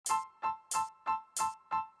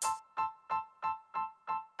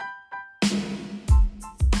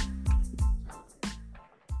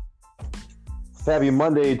Happy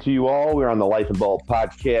Monday to you all. We're on the Life and Ball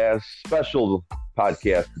podcast. Special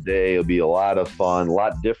podcast today. It'll be a lot of fun, a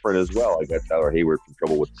lot different as well. I got Tyler Hayward from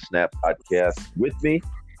Trouble with the Snap podcast with me.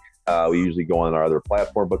 We usually go on our other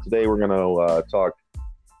platform, but today we're going to talk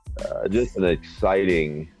just an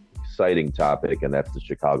exciting topic, and that's the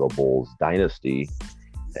Chicago Bulls Dynasty.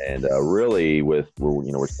 And really, we're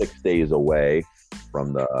 6 days away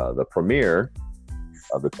from the premiere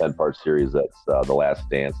of the 10-part series. That's The Last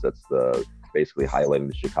Dance. That's basically highlighting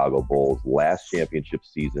the Chicago Bulls' last championship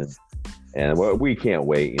season. And we can't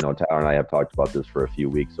wait. Tyler and I have talked about this for a few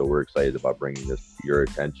weeks, so we're excited about bringing this to your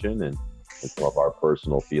attention and some of our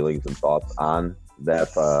personal feelings and thoughts on that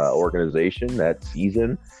organization, that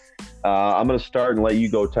season. I'm going to start and let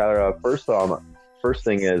you go, Tyler. First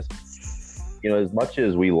thing is, as much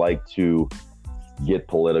as we like to get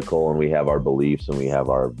political and we have our beliefs and we have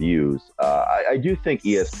our views, I do think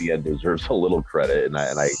ESPN deserves a little credit. And I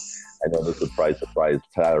know this would probably surprise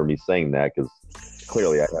Tyler me saying that, because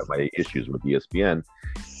clearly I have my issues with ESPN.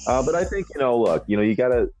 But I think, look, you got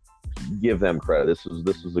to give them credit. This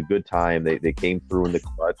was a good time. They came through in the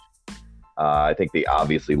clutch. I think they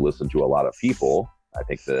obviously listened to a lot of people. I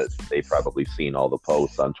think that they probably seen all the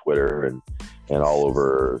posts on Twitter and all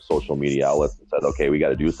over social media outlets and said, okay, we got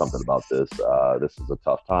to do something about this. This is a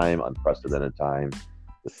tough time, unprecedented time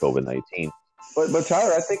with COVID-19. But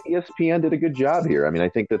Tyler, I think ESPN did a good job here. I mean, I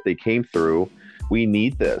think that they came through. We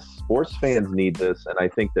need this. Sports fans need this. And I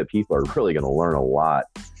think that people are really going to learn a lot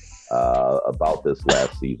about this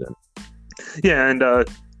last season. Yeah, and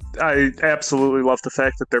I absolutely love the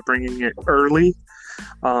fact that they're bringing it early.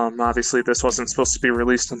 Obviously, this wasn't supposed to be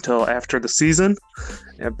released until after the season,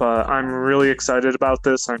 but I'm really excited about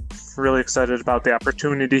this. I'm really excited about the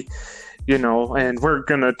opportunity, and we're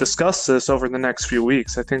going to discuss this over the next few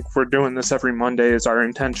weeks. I think we're doing this every Monday is our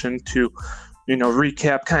intention to,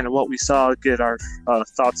 recap kind of what we saw, get our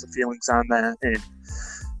thoughts and feelings on that.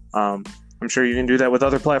 And I'm sure you can do that with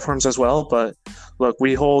other platforms as well. But look,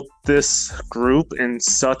 we hold this group in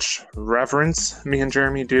such reverence, me and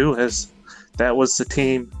Jeremy do, as that was the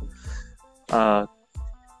team, that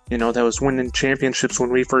was winning championships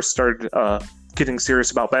when we first started getting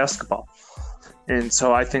serious about basketball. And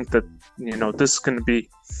so I think that, this is going to be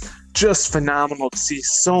just phenomenal to see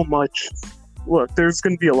so much. Look, there's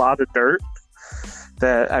going to be a lot of dirt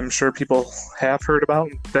that I'm sure people have heard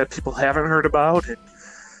about, that people haven't heard about. And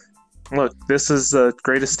look, this is the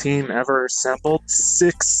greatest team ever assembled.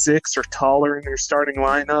 6'6" or taller in their starting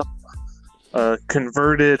lineup.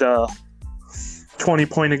 Converted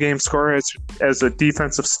 20-point-a-game scorer as a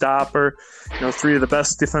defensive stopper. 3 of the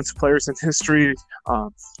best defensive players in history.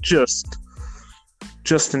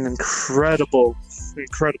 Just an incredible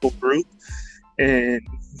group. And,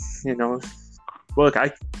 look,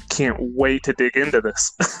 I can't wait to dig into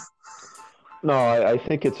this. No, I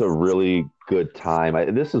think it's a really good time.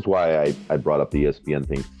 This is why I brought up the ESPN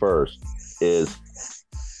thing first, is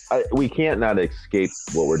we can't not escape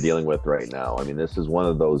what we're dealing with right now. I mean, this is one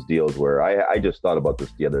of those deals where I just thought about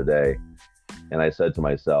this the other day, and I said to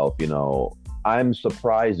myself, I'm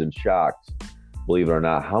surprised and shocked, believe it or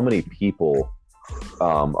not, how many people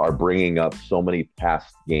are bringing up so many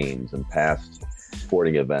past games and past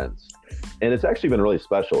sporting events. And it's actually been really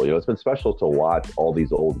special. It's been special to watch all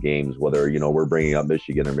these old games, whether, we're bringing up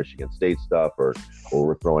Michigan or Michigan State stuff, or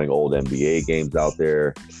we're throwing old NBA games out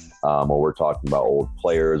there, or we're talking about old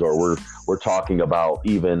players, or we're talking about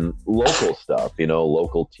even local stuff,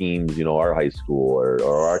 local teams, our high school or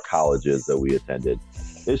our colleges that we attended.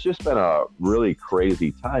 It's just been a really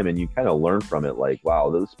crazy time, and you kind of learn from it, like, wow,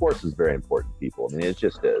 the sports is very important to people. I mean, it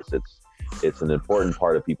just is. It's an important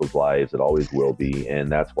part of people's lives. It always will be, and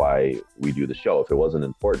that's why we do the show. If it wasn't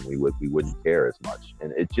important, we wouldn't care as much.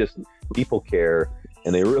 And it just, people care,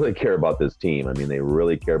 and they really care about this team. I mean, they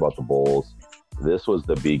really care about the Bulls. This was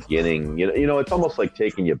the beginning. It's almost like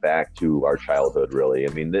taking you back to our childhood, really.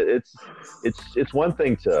 I mean, it's one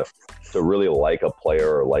thing to really like a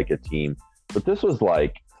player or like a team, but this was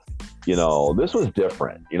like, this was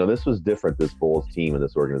different. This was different, this Bulls team and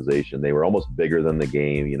this organization. They were almost bigger than the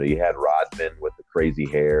game. You had Rodman with the crazy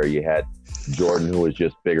hair. You had Jordan, who was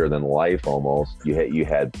just bigger than life almost. You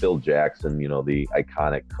had Phil Jackson, the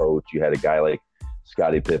iconic coach. You had a guy like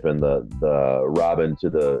Scottie Pippen, the Robin to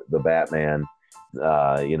the Batman.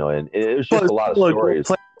 And it was just a lot of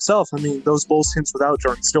stories. Itself, I mean, those Bulls teams without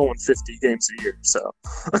Jordan still won 50 games a year. So,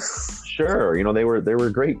 sure, they were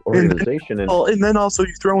a great organization, and then also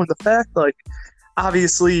you throw in the fact, like,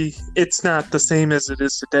 obviously it's not the same as it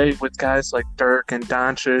is today with guys like Dirk and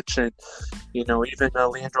Doncic and even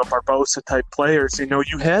Leandro Barbosa type players.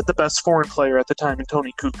 You had the best foreign player at the time in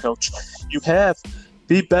Tony Kukoc. You have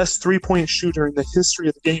the best three-point shooter in the history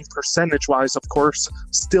of the game, percentage-wise, of course,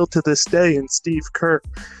 still to this day, and Steve Kerr.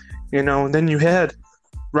 And then you had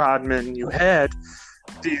Rodman, you had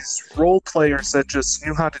these role players that just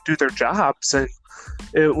knew how to do their jobs, and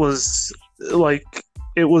it was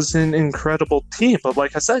an incredible team. But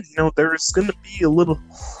like I said, there's going to be a little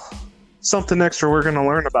something extra we're going to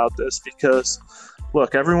learn about this, because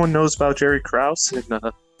look, everyone knows about Jerry Krause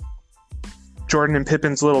and Jordan and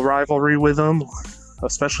Pippen's little rivalry with him,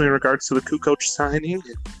 especially in regards to the Kukoc signing.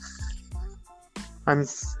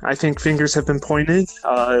 I think fingers have been pointed,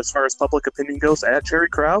 as far as public opinion goes, at Jerry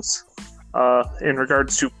Krause, in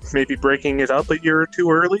regards to maybe breaking it up a year or two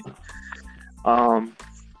early.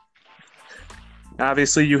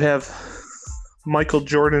 Obviously, you have Michael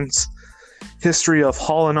Jordan's history of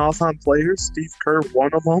hauling off on players. Steve Kerr,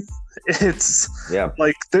 one of them. It's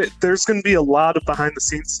like there's going to be a lot of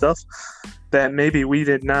behind-the-scenes stuff that maybe we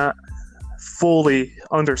did not fully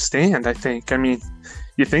understand, I think. I mean,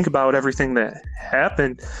 you think about everything that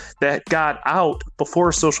happened that got out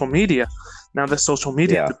before social media. Now that social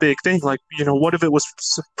media is a big thing. Like, what if it was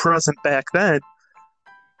present back then?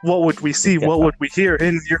 What would we see? What would we hear?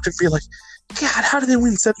 And you're going to be like, God, how did they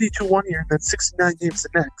win 72 one year and then 69 games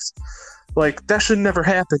the next? Like, that should never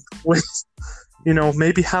happen with,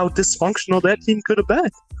 maybe how dysfunctional that team could have been.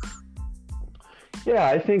 Yeah,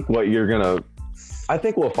 I think I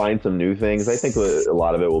think we'll find some new things. I think a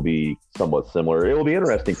lot of it will be somewhat similar. It will be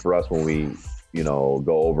interesting for us when we, go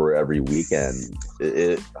over every weekend,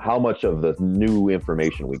 how much of the new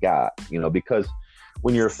information we got, because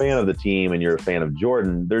when you're a fan of the team and you're a fan of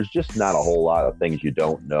Jordan, there's just not a whole lot of things you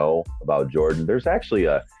don't know about Jordan. There's actually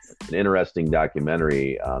an interesting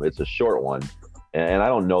documentary. It's a short one, and I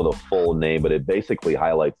don't know the full name, but it basically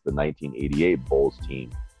highlights the 1988 Bulls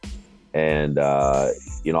team. And,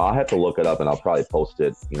 I'll have to look it up, and I'll probably post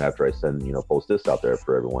it, after I post this out there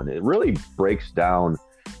for everyone. It really breaks down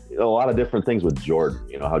a lot of different things with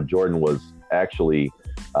Jordan, how Jordan was actually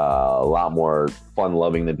a lot more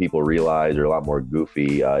fun-loving than people realize, or a lot more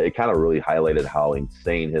goofy. It kind of really highlighted how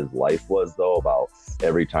insane his life was, though, about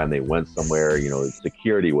every time they went somewhere,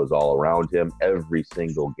 security was all around him every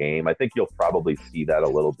single game. I think you'll probably see that a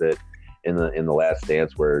little bit in the Last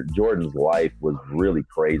Dance, where Jordan's life was really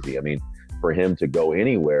crazy. I mean, for him to go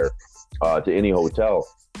anywhere, to any hotel,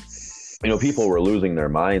 people were losing their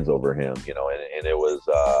minds over him, and it was,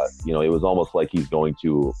 it was almost like he's going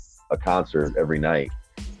to a concert every night.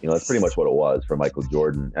 That's pretty much what it was for Michael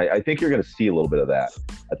Jordan. I think you're going to see a little bit of that.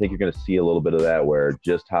 I think you're going to see a little bit of that, where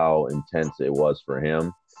just how intense it was for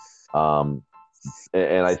him.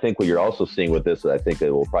 And I think what you're also seeing with this, I think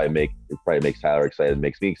it makes Tyler excited,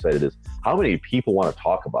 makes me excited, is how many people want to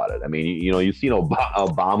talk about it. I mean, you've seen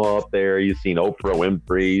Obama up there, you've seen Oprah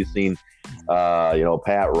Winfrey, you've seen,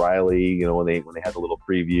 Pat Riley, when they had the little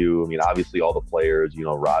preview. I mean, obviously all the players,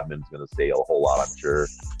 Rodman's going to say a whole lot, I'm sure.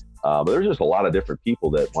 But there's just a lot of different people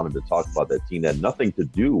that wanted to talk about that team that had nothing to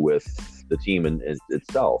do with the team in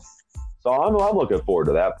itself. So I'm looking forward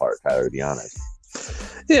to that part, Tyler, to be honest.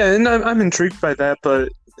 Yeah, and I'm intrigued by that, but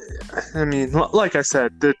I mean, like I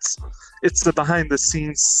said, it's the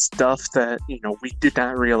behind-the-scenes stuff that, we did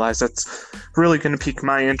not realize. That's really going to pique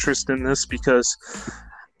my interest in this, because,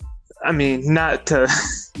 I mean, not to,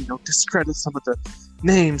 discredit some of the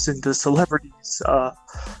names and the celebrities,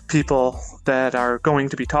 people that are going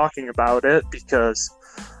to be talking about it, because,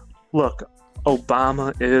 look,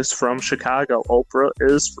 Obama is from Chicago. Oprah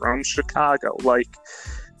is from Chicago. Like,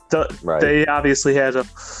 they obviously had a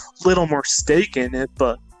little more stake in it,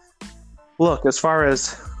 but look, as far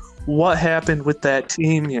as what happened with that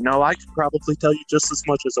team, I could probably tell you just as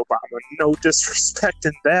much as Obama. No disrespect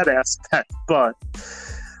in that aspect, but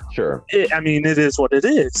sure. It is what it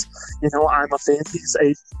is. I'm a fan. He's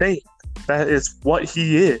a fan. That is what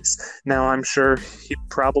he is. Now, I'm sure he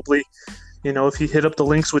probably, if he hit up the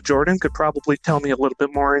links with Jordan, could probably tell me a little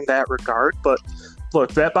bit more in that regard, but look,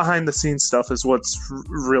 that behind-the-scenes stuff is what's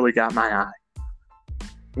really got my eye.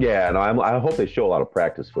 Yeah, and I hope they show a lot of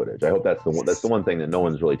practice footage. I hope that's the one thing that no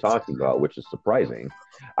one's really talking about, which is surprising.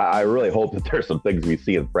 I really hope that there's some things we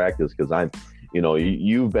see in practice, because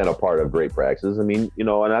you've been a part of great practices. I mean, and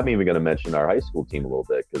I'm even going to mention our high school team a little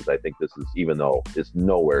bit, because I think this is, even though it's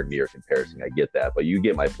nowhere near comparison, I get that, but you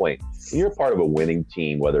get my point. When you're part of a winning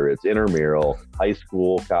team, whether it's intramural, high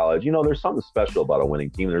school, college, there's something special about a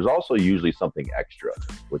winning team. There's also usually something extra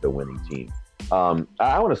with a winning team. I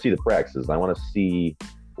want to see the practices. I want to see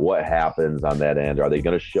what happens on that end. Are they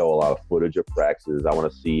going to show a lot of footage of practices? I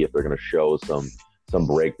want to see if they're going to show some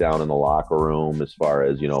breakdown in the locker room, as far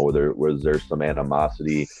as, was there some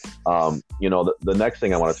animosity. The next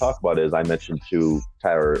thing I want to talk about is, I mentioned to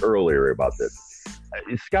Tyler earlier about this.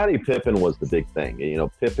 Scottie Pippen was the big thing.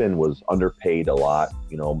 Pippen was underpaid a lot.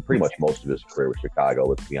 Pretty much most of his career with Chicago.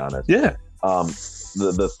 Let's be honest. Yeah.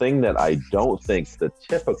 The thing that I don't think the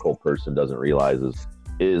typical person doesn't realize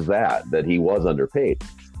is that he was underpaid.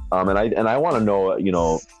 And I want to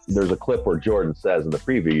know. There's a clip where Jordan says in the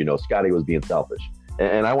preview, Scottie was being selfish.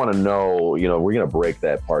 And I want to know, we're going to break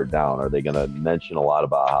that part down. Are they going to mention a lot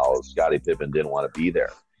about how Scottie Pippen didn't want to be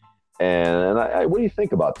there? And what do you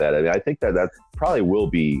think about that? I think that probably will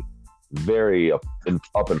be very up in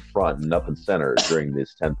front and up in center during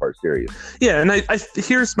this 10-part series. Yeah, and I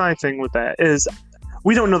here's my thing with that is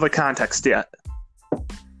we don't know the context yet.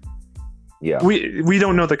 Yeah, we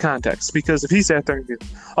don't know the context, because if he sat there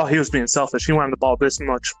and he was being selfish, he wanted the ball this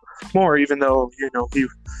much more, even though he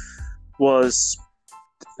was.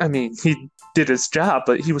 I mean, he did his job,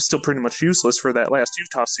 but he was still pretty much useless for that last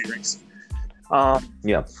Utah series.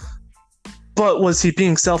 Yeah. But was he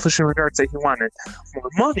being selfish in regards that he wanted more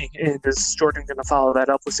money? And is Jordan going to follow that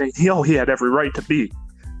up with saying, he had every right to be?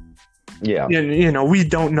 Yeah. And, we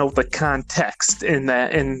don't know the context in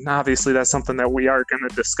that. And obviously that's something that we are going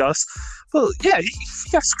to discuss. But yeah, he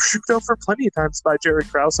got screwed over plenty of times by Jerry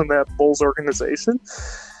Krause and that Bulls organization.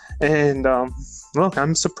 And look,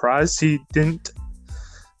 I'm surprised he didn't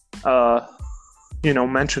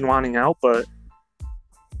mention wanting out, but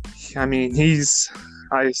I mean,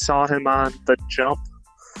 I saw him on The Jump.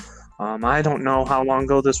 I don't know how long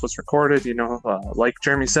ago this was recorded. Like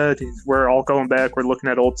Jeremy said, we're all going back. We're looking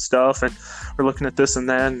at old stuff, and we're looking at this and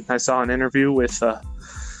that. And I saw an interview with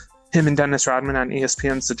him and Dennis Rodman on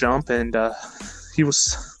ESPN's The Jump, and he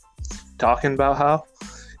was talking about how,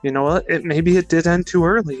 maybe it did end too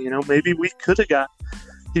early. Maybe we could have got.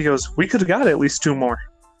 He goes, we could have got at least 2 more.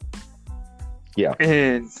 Yeah.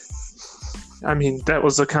 And I mean, that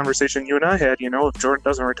was a conversation you and I had, if Jordan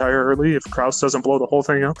doesn't retire early, if Krause doesn't blow the whole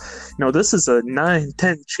thing up, this is a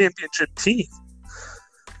 9-10 championship team.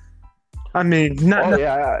 I mean,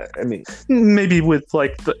 maybe with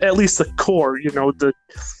at least the core, the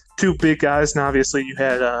 2 big guys, and obviously you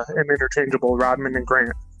had an interchangeable Rodman and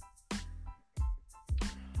Grant.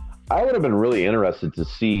 I would have been really interested to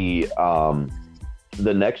see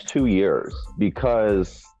the next 2 years,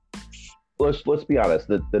 because let's be honest,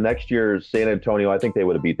 the next year San Antonio, I think they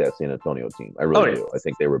would have beat that San Antonio team. I really do. I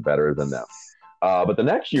think they were better than them. But the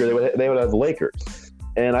next year they would have the Lakers,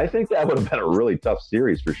 and I think that would have been a really tough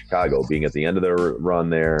series for Chicago, being at the end of their run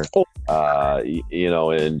there.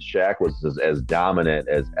 And Shaq was as dominant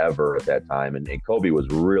as ever at that time, and Kobe was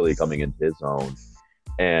really coming into his own,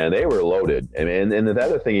 and they were loaded. And the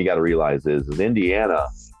other thing you got to realize is Indiana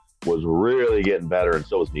was really getting better, and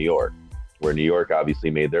so was New York, where New York obviously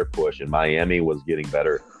made their push, and Miami was getting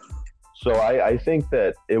better. So I think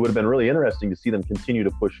that it would have been really interesting to see them continue to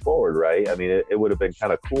push forward, right? I mean, it would have been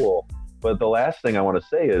kind of cool. But the last thing I want to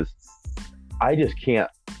say is I just can't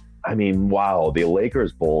 – I mean, wow, the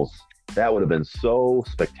Lakers Bulls, that would have been so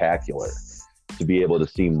spectacular to be able to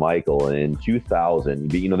see Michael in 2000.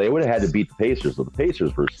 They would have had to beat the Pacers, so the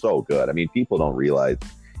Pacers were so good. I mean, people don't realize –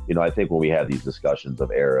 I think when we have these discussions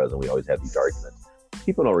of eras and we always have these arguments,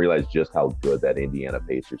 people don't realize just how good that Indiana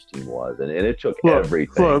Pacers team was, and it took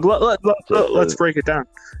everything. Let's break it down.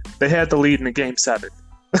 They had the lead in the Game 7.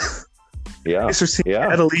 Yeah, Pacers team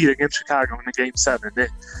had a lead against Chicago in the Game 7.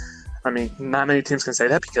 I mean, not many teams can say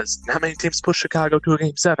that, because not many teams pushed Chicago to a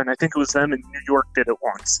Game 7. I think it was them, and New York did it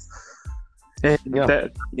once. And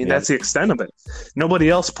that's the extent of it. Nobody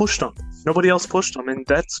else pushed them. And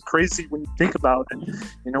that's crazy when you think about it.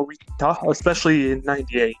 We talk, especially in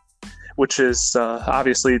 '98. Which is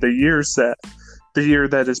obviously the year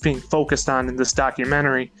that is being focused on in this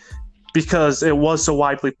documentary, because it was so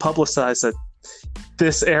widely publicized that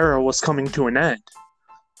this era was coming to an end.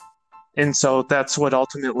 And so that's what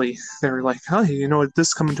ultimately they were like, this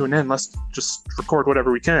is coming to an end. Let's just record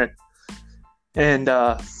whatever we can. And,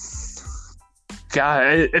 God,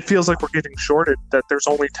 it feels like we're getting shorted, that there's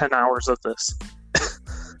only 10 hours of this.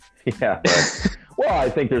 Yeah, right. Well, I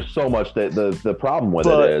think there's so much that the problem with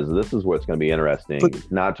it is, this is what's going to be interesting.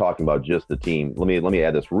 Not talking about just the team. Let me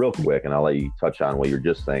add this real quick, and I'll let you touch on what you're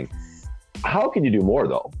just saying. How can you do more,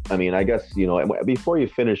 though? I mean, I guess, before you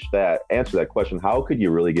answer that question, how could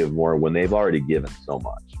you really give more when they've already given so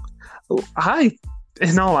much?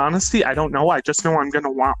 In all honesty, I don't know. I just know I'm going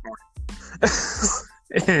to want more.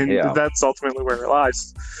 And that's ultimately where it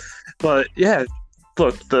lies. But yeah,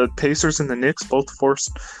 look, the Pacers and the Knicks both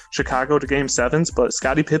forced Chicago to Game 7s, but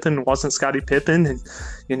Scottie Pippen wasn't Scottie Pippen. And,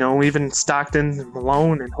 even Stockton and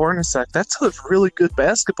Malone and Hornacek, that's a really good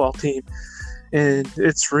basketball team. And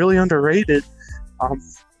it's really underrated,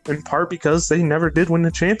 in part because they never did win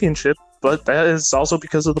the championship, but that is also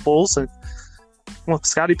because of the Bulls. And look,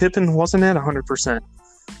 Scottie Pippen wasn't at 100%.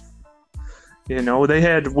 They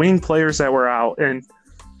had wing players that were out and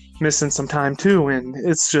missing some time too, and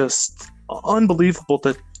it's just unbelievable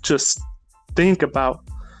to just think about,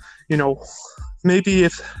 maybe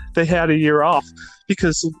if they had a year off,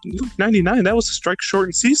 because 99, that was a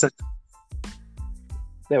strike-shortened season.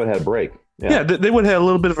 They would have had a break. Yeah, they would have had a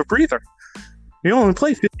little bit of a breather. You only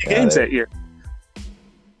played 50 games that year.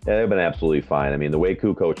 Yeah, they've been absolutely fine. I mean, the way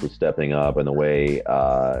Kukoc was stepping up and the way,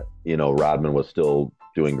 Rodman was still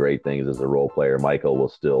doing great things as a role player. Michael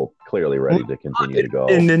was still clearly ready to continue to go.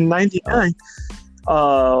 And in 99,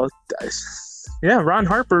 Ron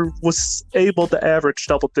Harper was able to average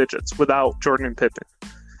double digits without Jordan and Pippen.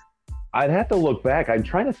 I'd have to look back. I'm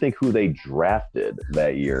trying to think who they drafted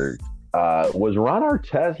that year. Was Ron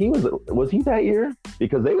Artest? Was he that year?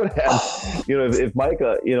 Because they would have, if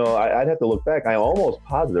Micah, I'd have to look back. I'm almost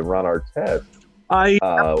positive Ron Artest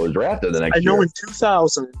was drafted the next year. I know in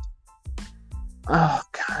 2000. Oh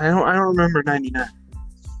God, I don't remember 99.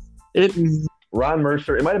 Ron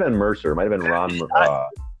Mercer. It might have been Mercer. It might have been Ron.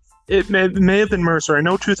 It may have been Mercer. I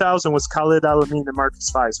know 2000 was Khalid Al-Amin and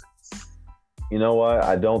Marcus Fizer. You know what?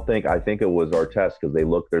 I think it was Artest because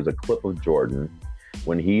there's a clip of Jordan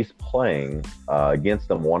when he's playing against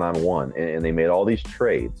them one-on-one, and they made all these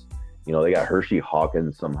trades. They got Hershey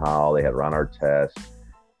Hawkins somehow. They had Ron Artest,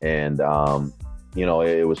 and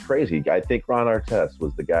it was crazy. I think Ron Artest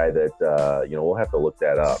was the guy that we'll have to look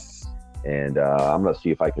that up, and I'm gonna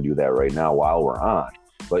see if I can do that right now while we're on.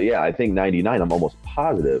 But yeah, I think 99. I'm almost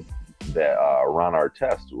positive that Ron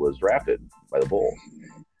Artest was drafted by the Bulls,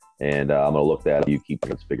 and I'm gonna look that up. You keep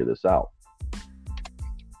let's figure this out.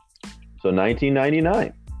 So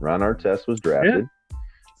 1999, Ron Artest was drafted,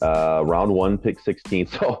 round 1, pick 16.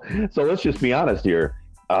 So let's just be honest here.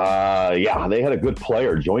 They had a good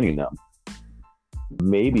player joining them.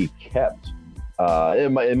 Maybe kept.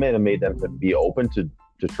 It might have made them be open to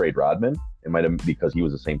trade Rodman. It might have, because he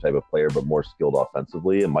was the same type of player but more skilled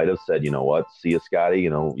offensively. It might have said, you know what, see you, Scotty.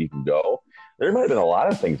 You can go. There might have been a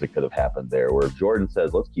lot of things that could have happened there. Where if Jordan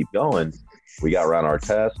says, let's keep going, we got Ron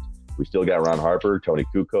Artest. We still got Ron Harper, Tony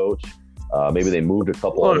Kukoc. Maybe they moved a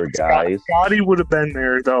couple other guys. Scotty would have been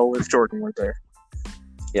there, though, if Jordan were there.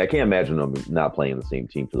 Yeah, I can't imagine them not playing the same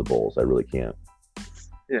team for the Bulls. I really can't.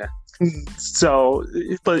 Yeah. So,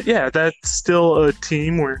 but yeah, that's still a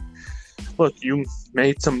team where, look, you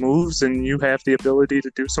made some moves and you have the ability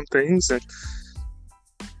to do some things. And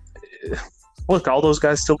look, all those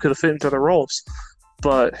guys still could have fit into the roles.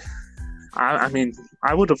 But, I mean,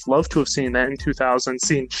 I would have loved to have seen that in 2000,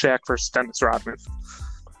 seeing Shaq versus Dennis Rodman.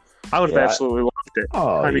 I would have absolutely loved it.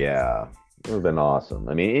 Oh, yeah. It would have been awesome.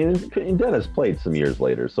 I mean, Dennis played some years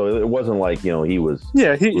later, so it wasn't like, he was...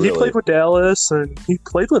 Yeah, he played with Dallas, and he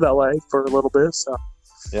played with LA for a little bit, so...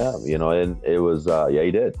 Yeah, and it was...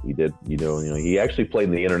 he did. He did, he actually played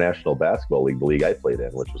in the International Basketball League, the league I played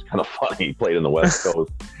in, which was kind of funny. He played in the West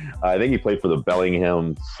Coast. I think he played for the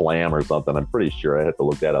Bellingham Slam or something. I'm pretty sure. I had to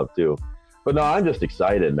look that up, too. But no, I'm just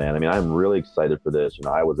excited, man. I mean, I'm really excited for this.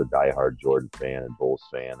 I was a diehard Jordan fan and Bulls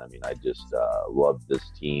fan. I mean, I just love this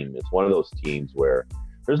team. It's one of those teams where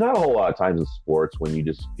there's not a whole lot of times in sports when you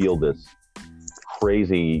just feel this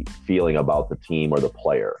crazy feeling about the team or the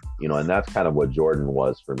player, and that's kind of what Jordan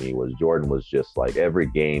was for me. Jordan was just like every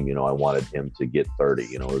game, I wanted him to get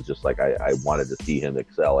 30. It was just like I wanted to see him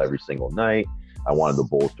excel every single night. I wanted the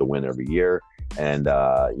Bulls to win every year. And,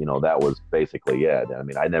 that was basically it. I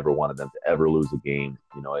mean, I never wanted them to ever lose a game.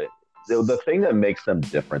 The thing that makes them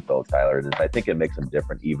different, though, Tyler, and I think it makes them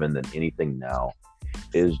different even than anything now,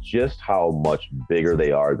 is just how much bigger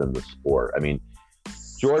they are than the sport. I mean,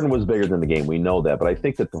 Jordan was bigger than the game. We know that. But I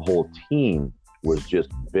think that the whole team was just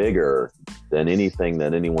bigger than anything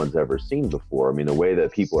that anyone's ever seen before. I mean, the way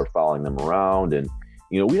that people are following them around and,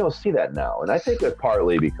 we don't see that now. And I think that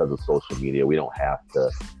partly because of social media, we don't have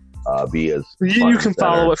to be as you can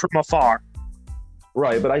follow it from afar,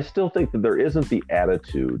 right? But I still think that there isn't the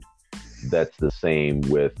attitude that's the same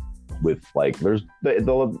with like there's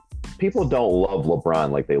the people don't love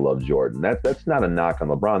LeBron like they love Jordan. That's not a knock on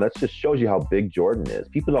LeBron. That just shows you how big Jordan is.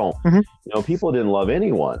 People don't people didn't love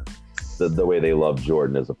anyone the way they love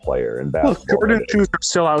Jordan as a player in basketball. Look, Jordan shoes are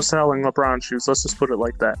still outselling LeBron shoes. Let's just put it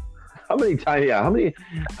like that. How many times? Yeah,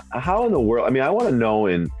 how in the world? I mean, I want to know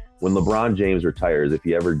when LeBron James retires, if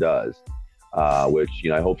he ever does, which,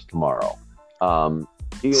 I hope is tomorrow,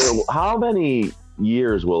 how many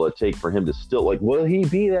years will it take for him to still, will he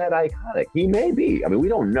be that iconic? He may be. I mean, we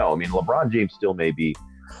don't know. I mean, LeBron James still may be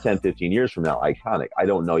 10, 15 years from now iconic. I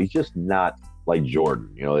don't know. He's just not like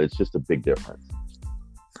Jordan. It's just a big difference.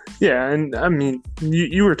 Yeah, and I mean,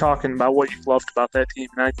 you were talking about what you loved about that team,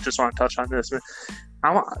 and I just want to touch on this.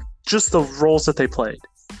 I want just the roles that they played,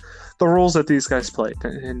 the roles that these guys played,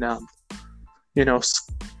 and you know,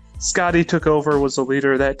 Scotty took over, was the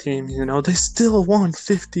leader of that team. You know, they still won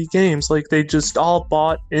 50 games. Like, they just all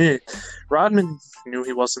bought in. Rodman knew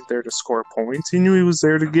he wasn't there to score points. He knew he was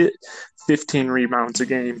there to get 15 rebounds a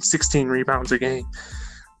game, 16 rebounds a game.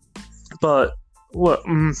 But look,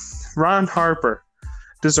 Ron Harper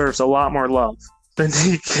deserves a lot more love than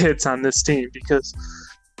he gets on this team, because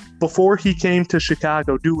before he came to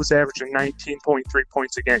Chicago, dude was averaging 19.3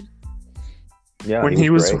 points a game. Yeah, when he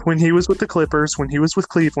was with the Clippers, when he was with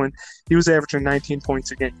Cleveland, he was averaging 19 points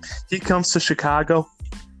a game. He comes to Chicago,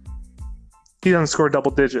 he doesn't score double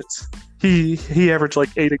digits. He averaged like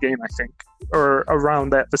 8 a game, I think, or around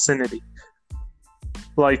that vicinity.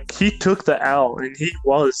 Like, he took the L, and he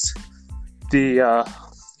was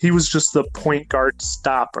just the point guard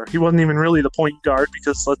stopper. He wasn't even really the point guard,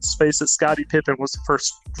 because let's face it, Scottie Pippen was the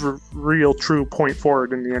first real true point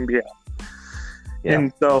forward in the NBA. Yeah.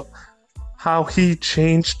 And so how he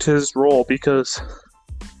changed his role, because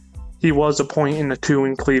he was a point and a 2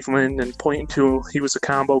 in Cleveland, and point and 2, he was a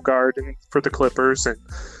combo guard for the Clippers, and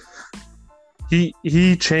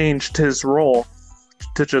he changed his role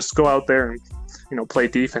to just go out there and, you know, play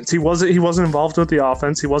defense. He wasn't involved with the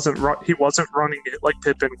offense. He wasn't running it like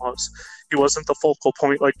Pippen was. He wasn't the focal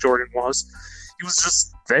point like Jordan was. He was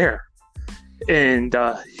just there, and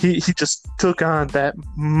he just took on that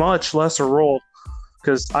much lesser role,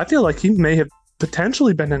 because I feel like he may have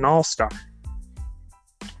potentially been an all-star.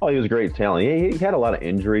 Oh, he was a great talent. He had a lot of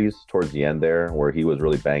injuries towards the end there, where he was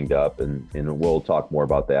really banged up, and we'll talk more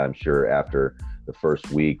about that, I'm sure, after the first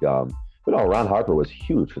week. But no, Ron Harper was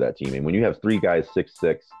huge for that team. And when you have 3 guys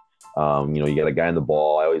 6'6", you know, you got a guy on the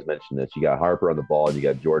ball. I always mention this. You got Harper on the ball, and you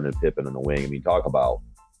got Jordan and Pippen on the wing. I mean, talk about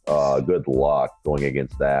good luck going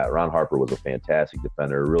against that. Ron Harper was a fantastic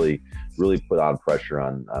defender. Really put on pressure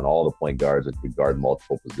on all the point guards that could guard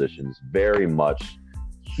multiple positions. Very much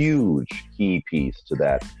huge key piece to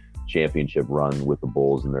that championship run with the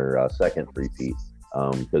Bulls in their second three-peat,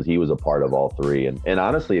 because he was a part of all 3. And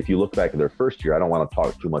honestly, if you look back at their first year, I don't want to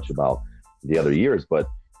talk too much about the other years, but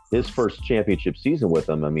his first championship season with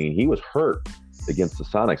them, I mean, he was hurt against the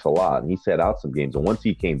Sonics a lot, and he sat out some games. And once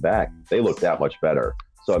he came back, they looked that much better.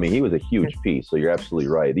 So, I mean, he was a huge piece. So you're absolutely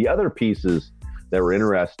right. The other pieces that were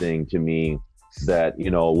interesting to me that, you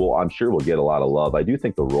know, well, I'm sure we'll get a lot of love. I do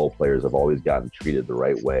think the role players have always gotten treated the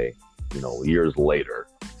right way, you know, years later.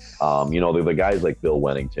 You know, the guys like Bill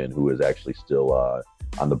Wennington, who is actually still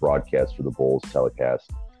on the broadcast for the Bulls telecast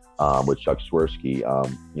with Chuck Swirsky.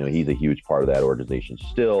 You know, he's a huge part of that organization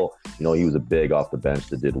still. You know, he was a big off the bench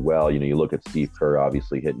that did well. You know, you look at Steve Kerr,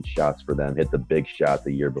 obviously hitting shots for them, hit the big shot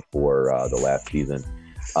the year before the last season.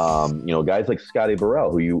 You know, guys like Scotty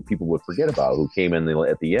Burrell, who people would forget about, who came in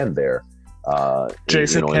at the end there.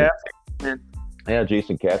 Jason Caffey. Yeah,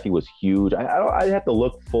 Jason Caffey was huge. I have to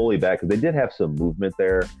look fully back, because they did have some movement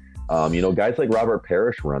there. You know, guys like Robert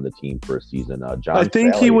Parrish were on the team for a season. John I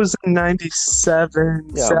think Sally. he was in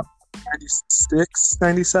 97, Yeah. 96,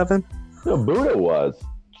 97. You know, Buddha was.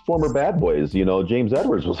 Former Bad Boys. You know, James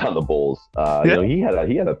Edwards was on the Bulls. You know, he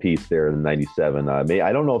had a piece there in '97. I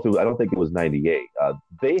don't know if I don't think it was '98.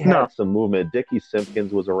 They had some movement. Dickie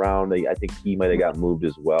Simpkins was around. I think he might have got moved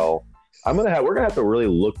as well. We're gonna have to really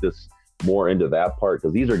look this more into that part,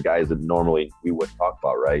 because these are guys that normally we wouldn't talk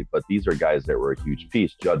about, right? But these are guys that were a huge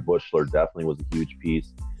piece. Judd Bushler definitely was a huge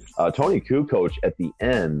piece. Tony Kukoc at the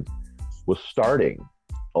end was starting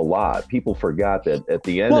a lot. People forgot that at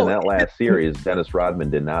the end in that last series, Dennis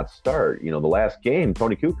Rodman did not start. You know, the last game,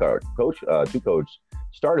 Tony Kukoc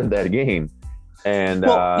started that game. And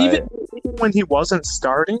even when he wasn't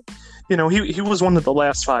starting, you know, he was one of the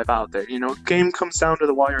last 5 out there. You know, game comes down to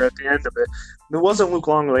the wire at the end of it. There wasn't Luke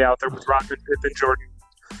Longley out there with Rodman, Pippen, Jordan.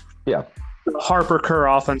 Yeah. Harper, Kerr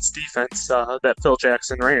offense, defense that Phil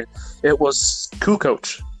Jackson ran. It was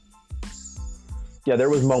Kukoc. Yeah,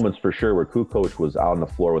 there was moments for sure where Kukoc was out on the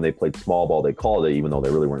floor when they played small ball. They called it, even though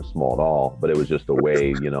they really weren't small at all. But it was just a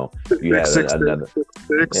way, you know. You had 6'11".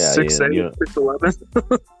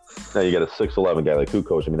 Now you got a 6'11" guy like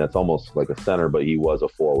Kukoc. I mean, that's almost like a center, but he was a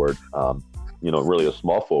forward. You know, really a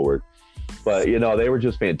small forward. But you know, they were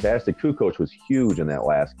just fantastic. Kukoc was huge in that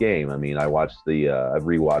last game. I mean, I've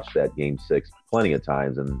rewatched that game 6 plenty of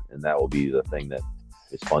times, and that will be the thing that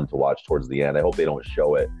is fun to watch towards the end. I hope they don't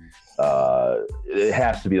show it. It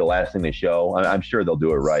has to be the last thing they show. I'm sure they'll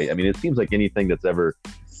do it right. I mean, it seems like anything that's ever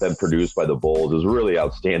been produced by the Bulls is really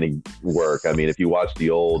outstanding work. I mean, if you watch the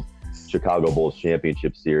old Chicago Bulls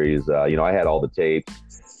championship series, you know, I had all the tapes,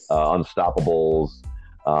 Unstoppables,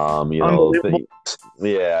 Unbelievable.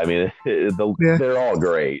 Yeah, I mean, Yeah. they're all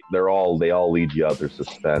great. They all lead you out. Their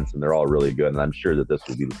suspense, and they're all really good. And I'm sure that this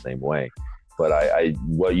will be the same way. But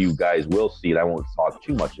what you guys will see, and I won't talk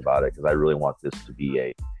too much about it because I really want this to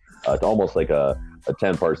be almost like a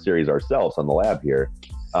 10-part series ourselves on the lab here.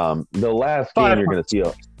 The last game you're going to see,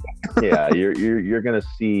 you're going to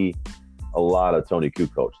see a lot of Tony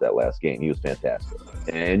Kukoc that last game. He was fantastic,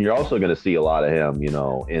 and you're also going to see a lot of him,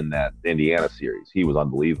 in that Indiana series. He was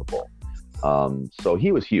unbelievable. So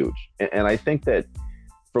he was huge, and I think that,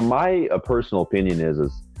 from my personal opinion, is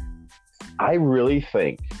I really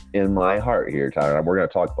think in my heart here, Tyler, and we're going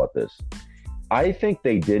to talk about this. I think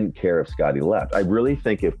they didn't care if Scotty left. I really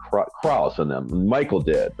think if Krause and them, Michael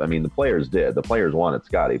did. I mean, the players did. The players wanted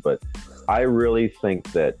Scotty, but I really think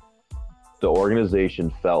that the organization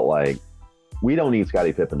felt like we don't need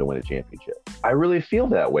Scottie Pippen to win a championship. I really feel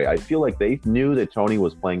that way. I feel like they knew that Tony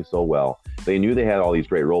was playing so well. They knew they had all these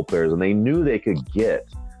great role players, and they knew they could get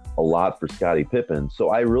a lot for Scottie Pippen. So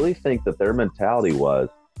I really think that their mentality was,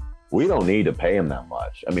 we don't need to pay him that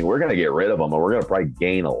much. I mean, we're going to get rid of him, and we're going to probably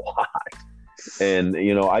gain a lot. And,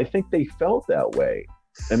 I think they felt that way.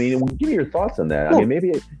 I mean, give me your thoughts on that. I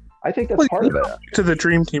think that's part of it. To the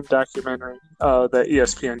Dream Team documentary that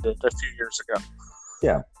ESPN did a few years ago.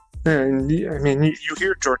 Yeah. And, I mean, you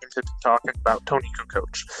hear Jordan Pippen talking about Tony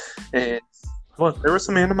Kukoc. And, look, there was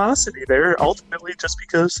some animosity there, ultimately just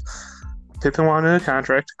because Pippen wanted a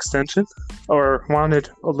contract extension or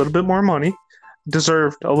wanted a little bit more money,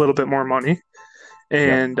 deserved a little bit more money.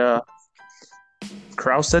 And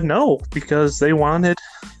Krause said no because they wanted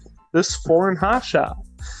this foreign hotshot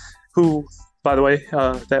who, by the way,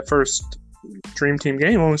 that first Dream Team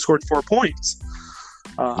game only scored 4 points.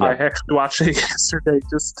 I actually watched it yesterday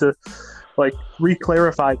just to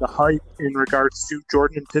re-clarify the hype in regards to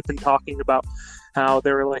Jordan and Pippen talking about how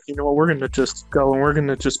they were like, we're going to just go and we're going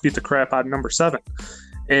to just beat the crap out of number 7.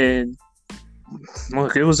 And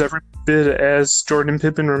look, it was every bit as Jordan and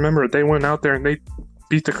Pippen remembered. They went out there and they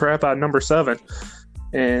beat the crap out of number 7.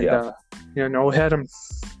 And, had him.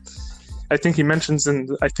 I think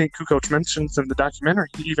Kukoc mentions in the documentary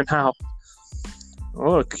even how,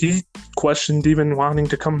 look, he questioned even wanting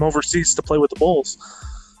to come overseas to play with the Bulls.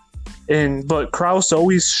 But Krause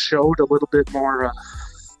always showed a little bit more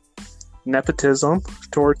nepotism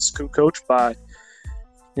towards Kukoc by,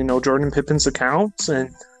 Jordan Pippen's accounts.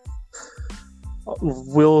 And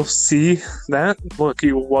we'll see that. Look,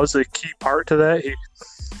 he was a key part to that.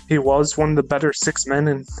 He was one of the better 6 men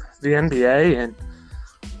in the NBA. And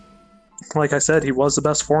like I said, he was the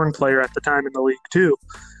best foreign player at the time in the league, too.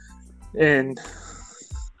 And,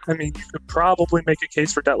 I mean, you could probably make a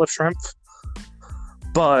case for Detlef Schrempf.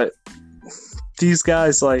 But these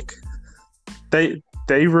guys, they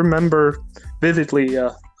remember vividly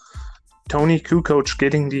Tony Kukoc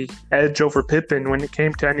getting the edge over Pippen when it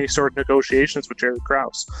came to any sort of negotiations with Jerry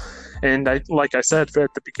Krause. And like I said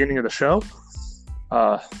at the beginning of the show,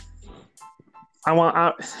 that's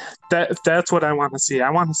what I want to see. I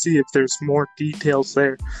want to see if there's more details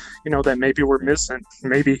there, that maybe we're missing.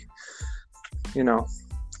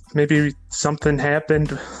 Maybe something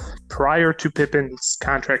happened prior to Pippen's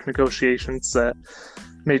contract negotiations that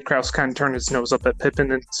made Krause kind of turn his nose up at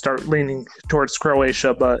Pippen and start leaning towards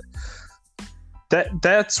Croatia. But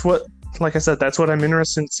that's what, like I said, that's what I'm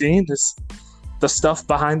interested in seeing, is the stuff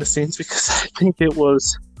behind the scenes, because I think it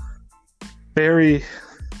was very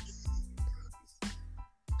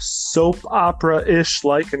soap opera-ish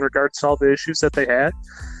in regards to all the issues that they had.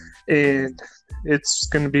 And it's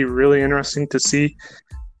going to be really interesting to see,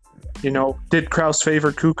 did Krause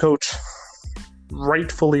favor Kukoc?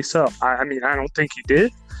 Rightfully so. I mean, I don't think he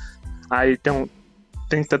did. I don't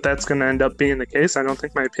think that that's going to end up being the case. I don't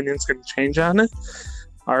think my opinion's going to change on it.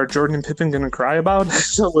 Are Jordan and Pippen going to cry about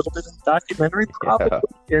it a little bit in the documentary? Probably.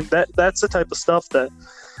 Yeah. And that's the type of stuff that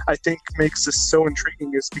I think makes this so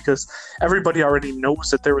intriguing, is because everybody already knows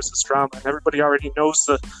that there was this drama, and everybody already knows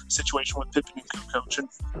the situation with Pippen and Kukoc and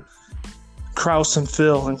Krause and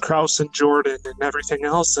Phil and Krause and Jordan and everything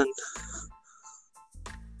else. And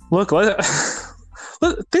look,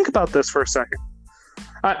 think about this for a second.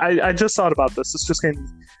 I just thought about this. It's just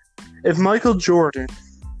if Michael Jordan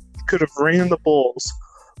could have ran the Bulls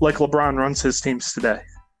like LeBron runs his teams today,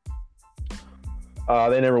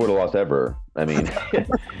 they never would have lost ever. I mean,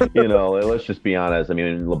 let's just be honest. I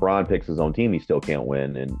mean, LeBron picks his own team, he still can't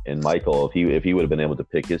win. And Michael, if he would have been able to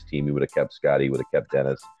pick his team, he would have kept Scotty, he would have kept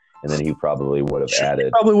Dennis, and then he probably would have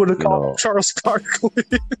added. Probably would have called Charles Barkley.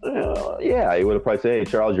 Yeah, he would have probably said, "Hey,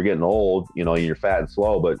 Charles, you're getting old. You're fat and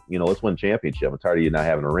slow, but let's win championship. I'm tired of you not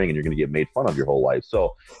having a ring, and you're going to get made fun of your whole life."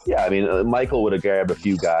 So, yeah, I mean, Michael would have grabbed a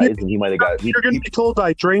few guys, and he might have got. You're going to be told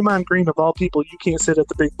by Draymond Green, of all people, you can't sit at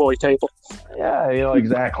the big boy table. Yeah,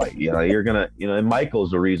 exactly. You're gonna, and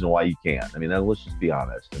Michael's the reason why you can't. I mean, let's just be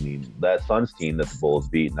honest. I mean, that Suns team that the Bulls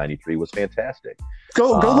beat in '93 was fantastic.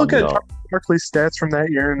 Go look at Barkley's stats from that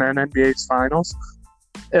year in that NBA's finals.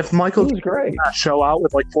 If Michael did not show out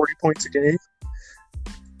with like 40 points a game,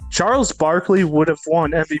 Charles Barkley would have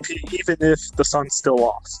won MVP even if the Suns still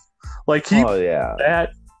lost. Like he was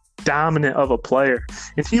that dominant of a player,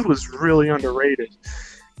 and he was really underrated.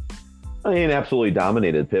 I mean, absolutely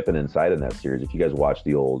dominated Pippen inside in that series. If you guys watch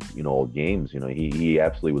the old games, he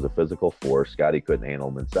absolutely was a physical force. Scotty couldn't handle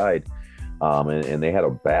him inside. And they had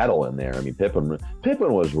a battle in there. I mean, Pippen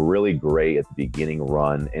was really great at the beginning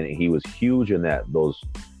run, and he was huge in those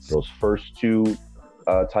first two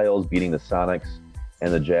titles, beating the Sonics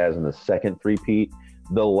and the Jazz in the second three-peat.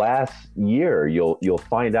 The last year, you'll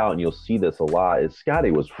find out, and you'll see this a lot, is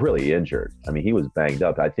Scotty was really injured. I mean, he was banged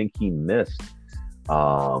up. I think he missed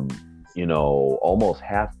almost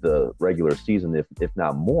half the regular season, if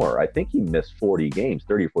not more. I think he missed 30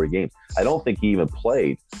 or 40 games. I don't think he even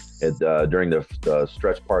played during the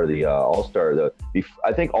stretch part of the All-Star.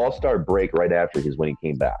 I think All-Star break right after when he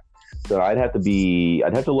came back. So I'd have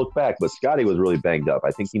to look back, but Scotty was really banged up.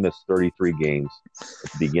 I think he missed 33 games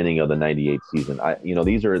at the beginning of the 98 season.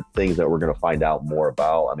 These are things that we're going to find out more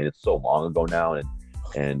about. I mean, it's so long ago now,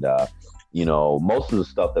 and most of the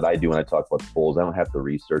stuff that I do when I talk about the Bulls, I don't have to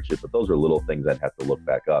research it, but those are little things I'd have to look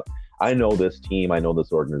back up. I know this team, I know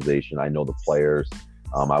this organization, I know the players.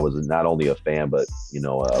 I was not only a fan, but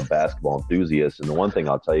a basketball enthusiast. And the one thing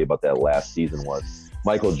I'll tell you about that last season was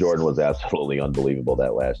Michael Jordan was absolutely unbelievable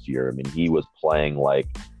that last year. I mean, he was playing like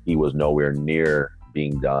he was nowhere near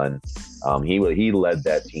being done. He led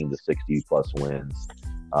that team to 60-plus wins.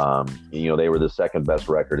 They were the second best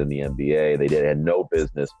record in the NBA. They had no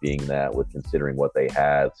business being that, with considering what they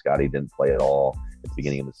had. Scotty didn't play at all at the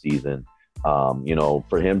beginning of the season.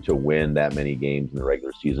 For him to win that many games in the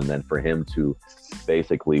regular season, then for him to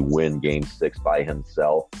basically win Game 6 by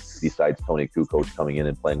himself, besides Tony Kukoc coming in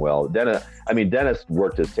and playing well. Dennis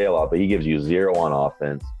worked his tail off, but he gives you zero on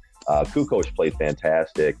offense. Kukoc played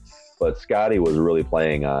fantastic, but Scotty was really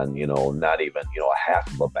playing on, not even, a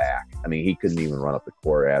half of a back. I mean, he couldn't even run up the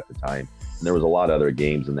court at the time. And there was a lot of other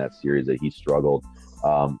games in that series that he struggled.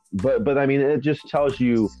 But I mean, it just tells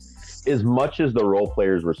you, as much as the role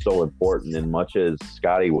players were so important, and much as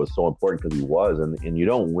Scotty was so important, because he was, and you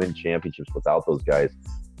don't win championships without those guys.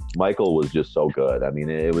 Michael was just so good. I mean,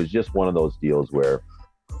 it was just one of those deals where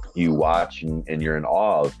you watch and you're in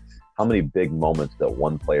awe of how many big moments that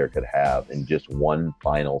one player could have in just one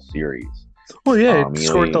final series. Well, yeah, he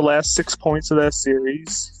scored the last 6 points of that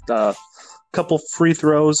series, a couple free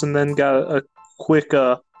throws, and then got a quick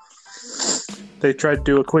they tried to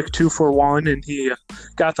do a quick 2-for-1, and he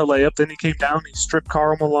got the layup. Then he came down, he stripped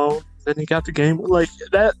Karl Malone, then he got the game. Like,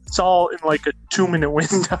 that's all in like a 2-minute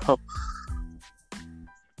window.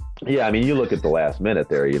 Yeah, I mean, you look at the last minute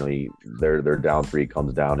there. They're down 3,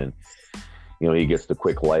 comes down, and he gets the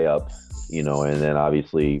quick layup. And then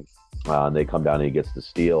obviously they come down and he gets the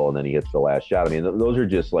steal, and then he hits the last shot. I mean, those are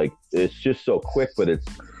just like, it's just so quick. But it's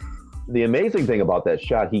the amazing thing about that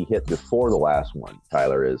shot he hit before the last one,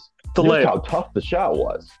 Tyler, is just how tough the shot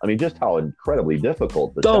was. I mean, just how incredibly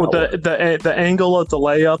difficult the shot was. The angle of the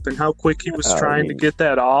layup and how quick he was trying to get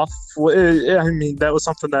that off. I mean, that was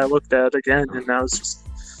something that I looked at again, and that was just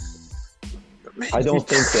amazing. I don't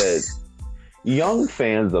think that young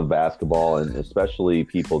fans of basketball, and especially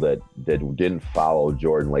people that didn't follow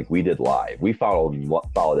Jordan like we did live, we followed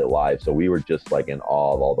it live, so we were just like in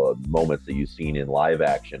awe of all the moments that you've seen in live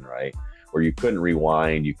action, right? Where you couldn't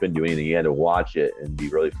rewind, you couldn't do anything, you had to watch it and be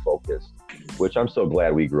really focused, which I'm so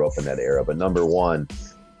glad we grew up in that era. But number one,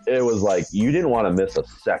 it was like you didn't want to miss a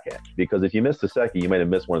second, because if you missed a second, you might have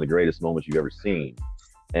missed one of the greatest moments you've ever seen.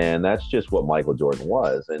 And that's just what Michael Jordan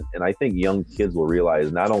was. And I think young kids will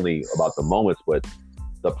realize not only about the moments, but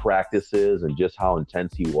the practices and just how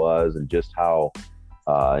intense he was, and just how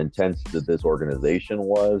intense that this organization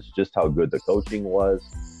was, just how good the coaching was,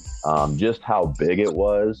 just how big it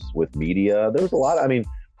was with media. There was a lot.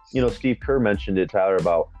 Steve Kerr mentioned it, Tyler,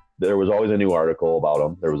 about there was always a new article about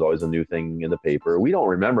him. There was always a new thing in the paper. We don't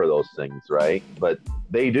remember those things, right? But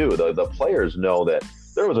they do. The players know that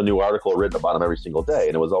there was a new article written about him every single day,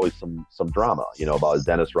 and it was always some drama, about is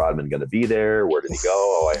Dennis Rodman going to be there? Where did he go?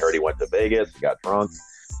 Oh, I heard he went to Vegas, he got drunk,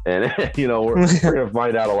 and we're going to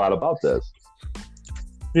find out a lot about this.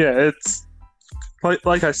 Yeah, it's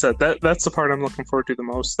like I said, that's the part I'm looking forward to the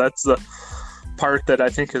most. That's the part that I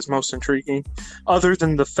think is most intriguing, other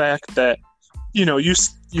than the fact that you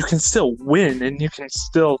can still win, and you can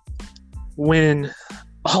still win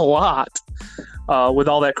a lot with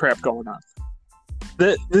all that crap going on.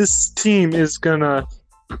 This team is gonna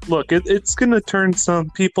look. It's gonna turn some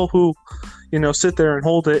people who sit there and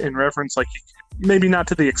hold it in reverence, like maybe not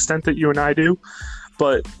to the extent that you and I do,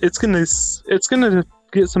 but it's gonna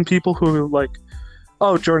get some people who like,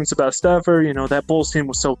 oh, Jordan's the best ever. That Bulls team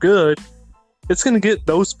was so good. It's going to get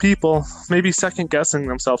those people maybe second-guessing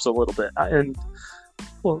themselves a little bit. And,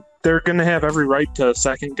 well, they're going to have every right to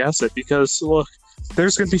second-guess it because, look,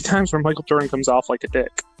 there's going to be times where Michael Jordan comes off like a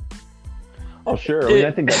dick. Oh, sure.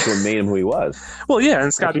 I think that's what made him who he was. Well, yeah,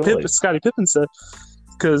 and Scottie Pippen said,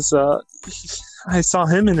 because I saw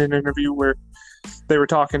him in an interview where they were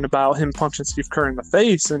talking about him punching Steve Kerr in the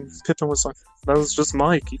face, and Pippen was like, that was just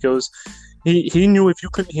Mike. He goes, he knew if you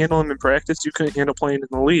couldn't handle him in practice, you couldn't handle playing in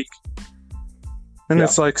the league. And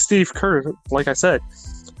It's like Steve Kerr, like I said,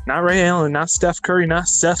 not Ray Allen, not Steph Curry, not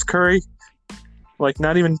Seth Curry, like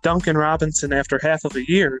not even Duncan Robinson after half of a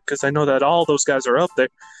year, because I know that all those guys are up there.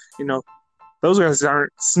 Those guys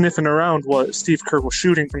aren't sniffing around what Steve Kerr was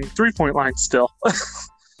shooting from the three-point line still.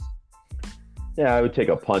 Yeah, I would take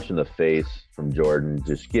a punch in the face from Jordan.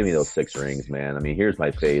 Just give me those 6 rings, man. I mean, here's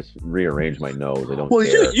my face. Rearrange my nose. I don't care. Well,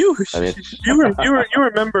 you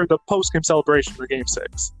remember the post-game celebration for Game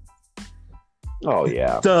 6. Oh,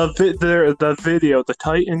 yeah. The video, the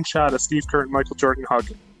tight-end shot of Steve Kerr and Michael Jordan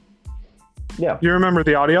hugging. Yeah. You remember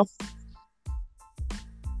the audio?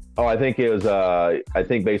 Oh, I think it was, I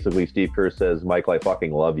think basically Steve Kerr says, Michael, I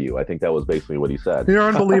fucking love you. I think that was basically what he said. You're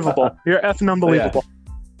unbelievable. You're effing unbelievable.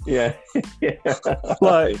 Yeah.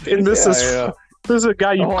 Like, and this is a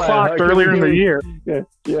guy you clocked earlier in the year.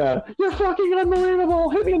 Yeah. You're fucking unbelievable.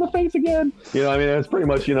 Hit me in the face again. I mean, that's pretty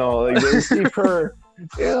much, like Steve Kerr,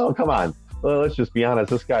 come on. Well, let's just be honest.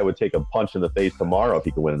 This guy would take a punch in the face tomorrow if he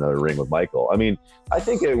could win another ring with Michael. I mean, I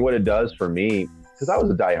think what it does for me, because I was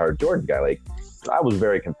a diehard Jordan guy. Like, I was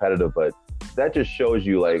very competitive, but that just shows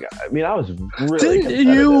you, like, I mean, I was really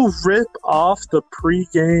Didn't you rip off the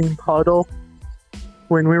pregame huddle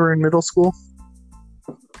when we were in middle school?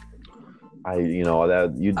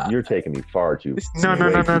 You're taking me far too. No.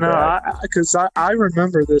 Because I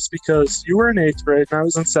remember this because you were in 8th grade and I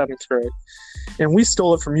was in 7th grade, and we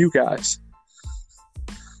stole it from you guys.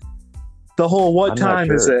 The whole "what time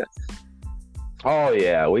is it?" Oh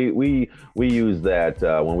yeah, we used that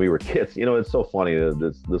when we were kids. It's so funny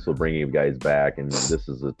that this will bring you guys back, and this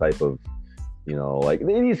is the type of like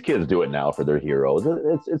these kids do it now for their heroes.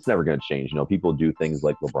 It's never going to change. People do things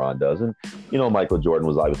like LeBron does, and Michael Jordan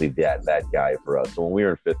was obviously that guy for us. So when we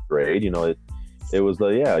were in 5th grade, it was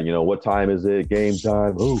what time is it? Game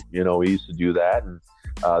time. Ooh, we used to do that, and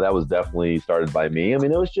that was definitely started by me. I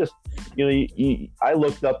mean, it was just I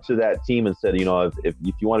looked up to that team and said, if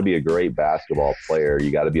you want to be a great basketball player,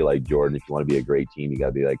 you got to be like Jordan. If you want to be a great team, you got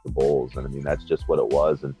to be like the Bulls. And I mean, that's just what it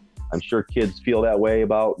was. And I'm sure kids feel that way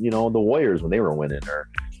about, the Warriors when they were winning, or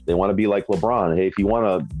they want to be like LeBron. Hey, if you want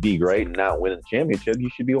to be great and not win a championship, you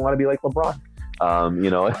should want to be like LeBron.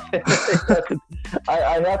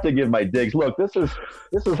 I have to give my digs. Look, this is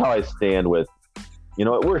how I stand with,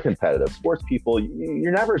 we're competitive sports people.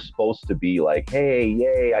 You're never supposed to be like, hey,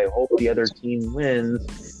 yay, I hope the other team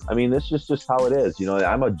wins. I mean, this is just how it is.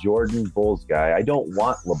 I'm a Jordan Bulls guy. I don't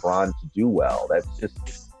want LeBron to do well. That's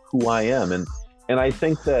just who I am. And I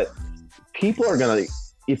think that people are going to,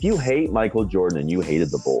 if you hate Michael Jordan and you hated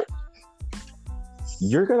the Bulls,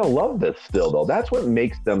 you're going to love this still, though. That's what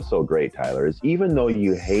makes them so great, Tyler, is even though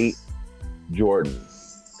you hate Jordan,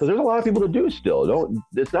 because there's a lot of people that do still.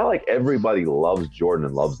 It's not like everybody loves Jordan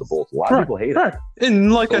and loves the Bulls. A lot of people hate him.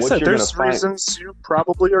 And like I said, there's reasons you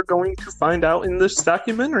probably are going to find out in this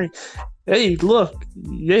documentary. Hey, look,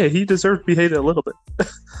 yeah, he deserved to be hated a little bit.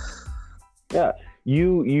 Yeah.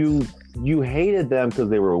 You hated them because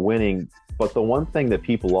they were winning, but the one thing that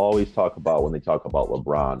people always talk about when they talk about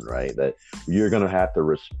LeBron, right, that you're going to have to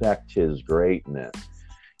respect his greatness.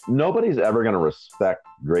 Nobody's ever going to respect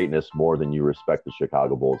greatness more than you respect the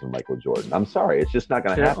Chicago Bulls and Michael Jordan. I'm sorry, it's just not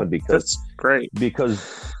going to happen because that's great.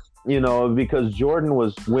 Because Jordan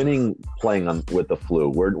was winning playing with the flu.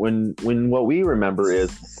 When what we remember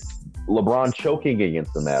is LeBron choking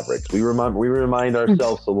against the Mavericks. We remind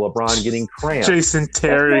ourselves of LeBron getting cramps. Jason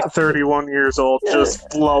Terry, 31 years old, just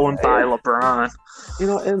blowing by LeBron.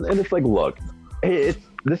 And it's like, look,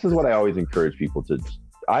 this is what I always encourage people to.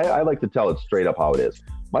 I like to tell it straight up how it is.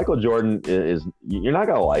 Michael Jordan is, you're not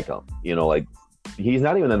gonna like him. Like, he's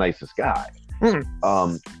not even the nicest guy.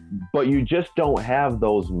 But you just don't have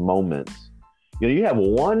those moments. You have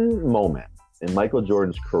one moment in Michael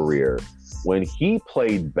Jordan's career when he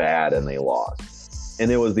played bad and they lost. And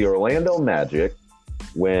it was the Orlando Magic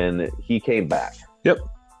when he came back. Yep.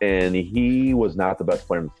 And he was not the best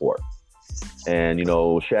player on the floor. And,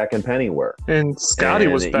 Shaq and Penny were. And Scotty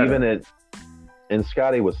was better. And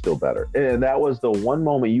Scotty was still better. And that was the one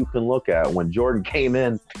moment you can look at when Jordan came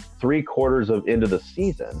in 3/4 into the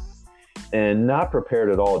season and not prepared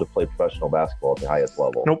at all to play professional basketball at the highest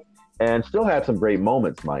level. Nope. And still had some great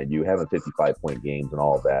moments, mind you, having 55-point games and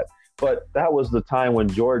all of that. But that was the time when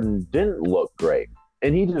Jordan didn't look great.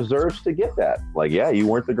 And he deserves to get that. Like, yeah, you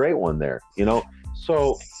weren't the great one there,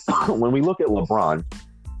 So when we look at LeBron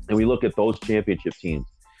and we look at those championship teams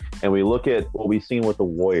and we look at what we've seen with the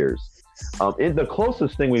Warriors, the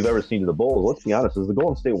closest thing we've ever seen to the Bulls, let's be honest, is the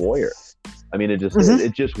Golden State Warriors. I mean, it just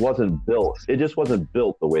wasn't built. It just wasn't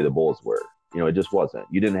built the way the Bulls were. It just wasn't.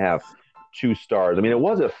 You didn't have two stars. I mean, it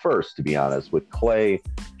was at first, to be honest, with Clay,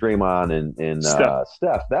 Draymond, and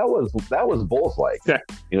Steph. That was Bulls like. Yeah.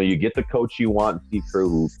 You get the coach you want, Steve Kerr,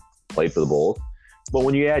 who played for the Bulls. But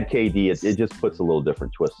when you add KD, it just puts a little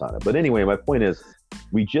different twist on it. But anyway, my point is,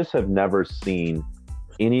 we just have never seen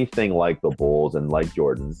anything like the Bulls and like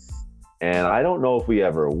Jordan. And I don't know if we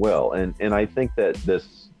ever will. And I think that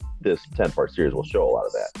this 10-part series will show a lot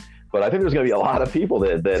of that. But I think there's going to be a lot of people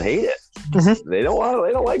that hate it. Mm-hmm. They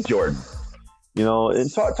don't like Jordan. And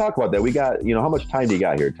talk about that. We got, how much time do you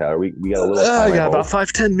got here, Tyler? We got a little time. I got about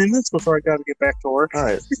 5-10 minutes before I got to get back to work. All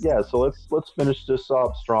right. Yeah. So let's finish this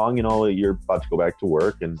off strong. You're about to go back to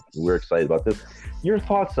work and we're excited about this. Your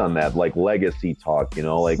thoughts on that, like legacy talk,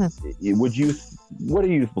 what do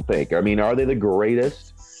you think? I mean, are they the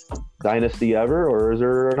greatest dynasty ever, or is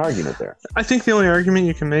there an argument there? I think the only argument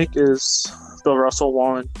you can make is Bill Russell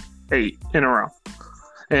won 8 in a row.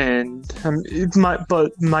 And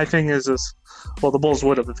my thing is well, the Bulls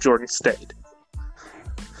would have if Jordan stayed.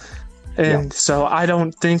 And so I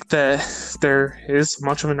don't think that there is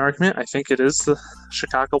much of an argument. I think it is the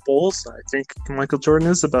Chicago Bulls. I think Michael Jordan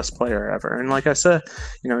is the best player ever. And like I said,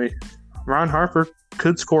 Ron Harper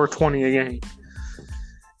could score 20 a game.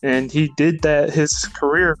 And he did that his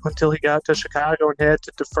career until he got to Chicago and had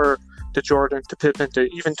to defer to Jordan, to Pippen, to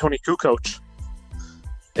even Tony Kukoc.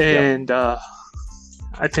 And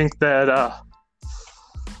I think that,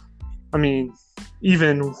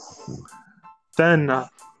 even then,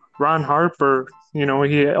 Ron Harper, he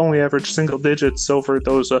only averaged single digits over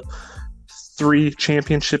those 3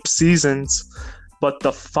 championship seasons. But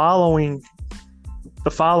the following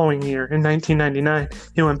year, in 1999,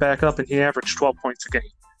 he went back up and he averaged 12 points a game.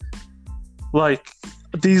 Like,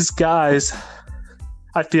 these guys,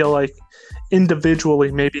 I feel like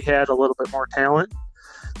individually maybe had a little bit more talent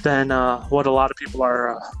than what a lot of people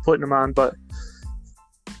are putting them on. But,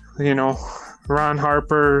 Ron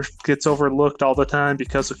Harper gets overlooked all the time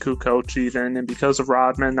because of Kukoc even, and because of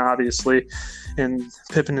Rodman, obviously, and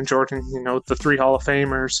Pippen and Jordan, the 3 Hall of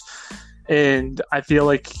Famers. And I feel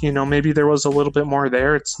like, maybe there was a little bit more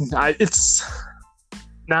there. It's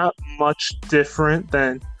not much different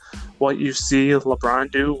than what you see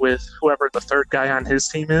LeBron do with whoever the third guy on his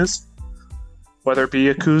team is, whether it be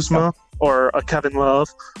a Kuzma or a Kevin Love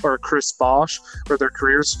or a Chris Bosh, where their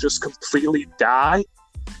careers just completely die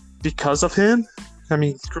because of him.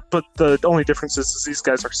 But the only difference is these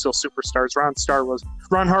guys are still superstars.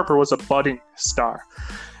 Ron Harper was a budding star.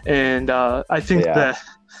 And I think that,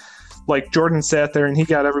 like, Jordan sat there and he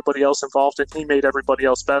got everybody else involved and he made everybody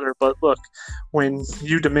else better. But look, when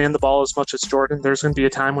you demand the ball as much as Jordan, there's going to be a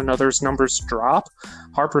time when others' numbers drop.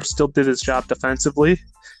 Harper still did his job defensively.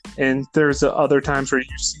 And there's other times where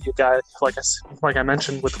you see a guy, like I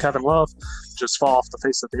mentioned with Kevin Love, just fall off the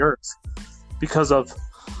face of the earth because of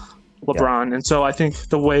LeBron. Yeah. And so I think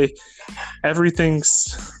the way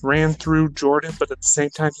everything's ran through Jordan, but at the same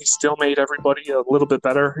time, he still made everybody a little bit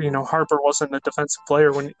better. Harper wasn't a defensive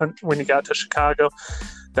player when he got to Chicago.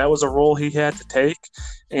 That was a role he had to take,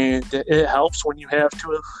 and it helps when you have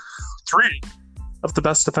 3 of the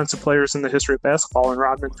best defensive players in the history of basketball, and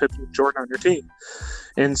Rodman, Pippen, and Jordan on your team.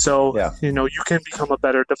 And so, you can become a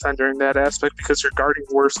better defender in that aspect because you're guarding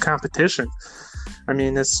worse competition.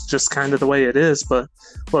 It's just kind of the way it is. But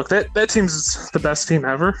look, that team's the best team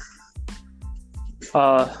ever.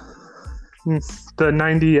 The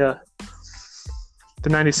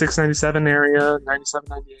 96, 97 area, 97,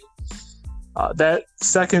 98. That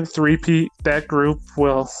second three-peat, that group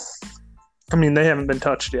they haven't been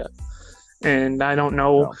touched yet. And I don't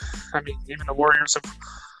know. No. Even the Warriors have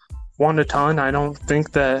won a ton. I don't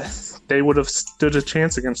think that they would have stood a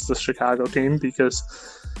chance against the Chicago team because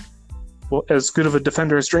well, as good of a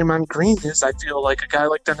defender as Draymond Green is, I feel like a guy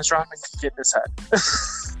like Dennis Rodman can get in his head.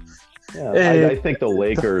 Yeah, I think the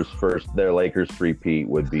Lakers their Lakers three-peat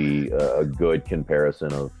would be a good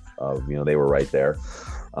comparison of they were right there.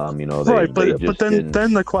 But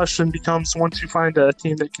then the question becomes, once you find a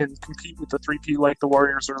team that can compete with the three-peat like the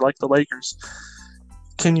Warriors or like the Lakers,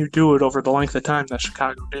 can you do it over the length of time that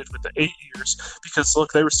Chicago did with the 8 years? Because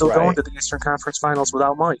look, they were still going to the Eastern Conference Finals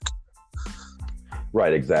without Mike.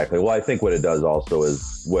 Right, exactly. Well, I think what it does also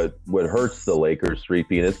is what hurts the Lakers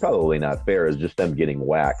three-peat, and it's probably not fair, is just them getting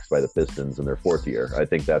waxed by the Pistons in their fourth year. I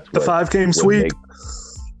think that's the 5-game sweep.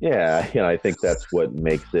 I think that's what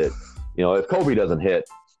makes it. If Kobe doesn't hit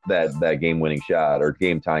that game-winning shot or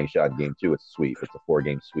game-tying shot in Game 2, it's a sweep. It's a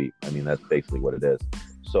 4-game sweep. I mean, that's basically what it is.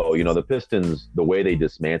 So, the Pistons, the way they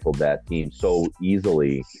dismantled that team so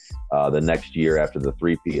easily the next year after the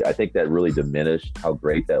three-peat, I think that really diminished how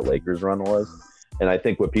great that Lakers run was. And I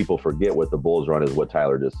think what people forget with the Bulls run is what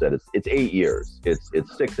Tyler just said. It's 8 years. It's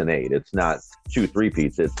 6 and 8. It's not 2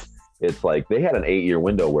 three-peats. It's like they had an 8-year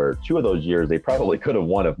window where 2 of those years they probably could have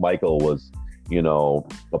won if Michael was,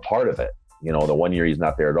 a part of it. The 1 year he's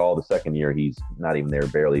not there at all. The second year he's not even there,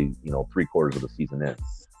 barely, 3/4 of the season in.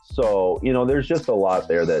 So, there's just a lot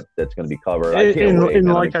there that's going to be covered. I can't wait.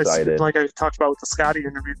 And I'm excited. Like I talked about with the Scotty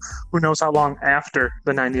interview, who knows how long after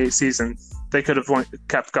the 98 season they could have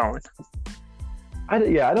kept going. I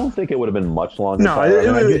don't think it would have been much longer. No,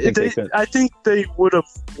 I think they would have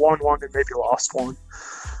won one and maybe lost one.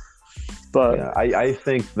 But yeah, I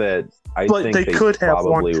think that they could have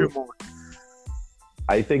won 2 more.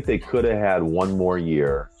 I think they could have had 1 more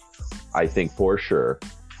year. I think for sure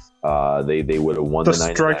they would have won the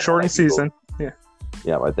strike shortened season.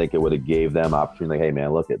 Yeah, I think it would have gave them opportunity. Like, hey,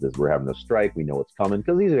 man, look at this. We're having a strike. We know what's coming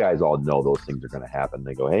because these guys all know those things are going to happen.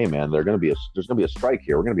 They go, hey, man, there's going to be a strike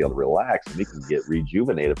here. We're going to be able to relax and we can get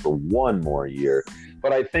rejuvenated for 1 more year.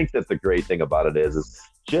 But I think that the great thing about it is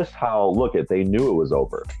just how they knew it was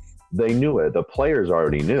over. They knew it. The players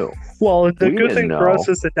already knew. Well, the good thing for us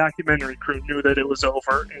is the documentary crew knew that it was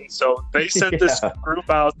over, and so they sent this group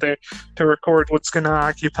out there to record what's going to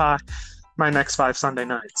occupy my next 5 Sunday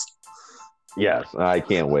nights. Yes, I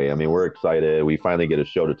can't wait. I mean, we're excited. We finally get a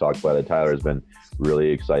show to talk about it. Tyler has been really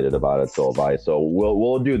excited about it. So have I. So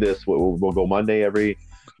we'll do this. We'll go Monday every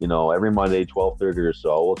Monday, 12:30 or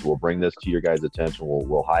so. We'll bring this to your guys' attention.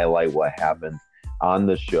 We'll highlight what happened on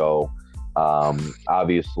the show.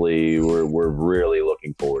 Obviously, we're really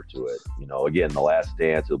looking forward to it. Again, The Last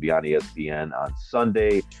Dance will be on ESPN on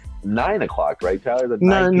Sunday, 9:00, right, Tyler?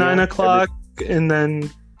 9 o'clock, and then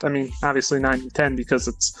obviously 9 to 10 because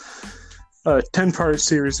it's a 10-part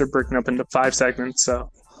series. They're breaking up into 5 segments, so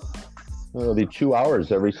it'll be 2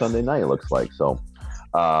 hours every Sunday night, it looks like. So,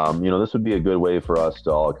 this would be a good way for us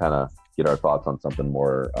to all kind of get our thoughts on something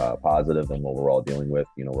more positive than what we're all dealing with.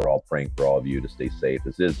 We're all praying for all of you to stay safe.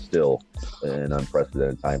 This is still an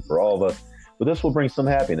unprecedented time for all of us, but this will bring some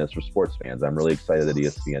happiness for sports fans. I'm really excited that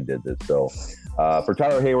ESPN did this. So for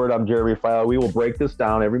Tyler Hayward, I'm Jeremy File. We will break this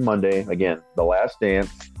down every Monday. Again, The Last Dance,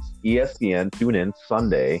 ESPN, tune in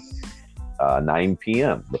Sunday, 9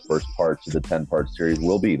 p.m. The first parts of the 10-part series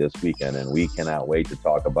will be this weekend, and we cannot wait to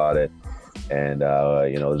talk about it. And,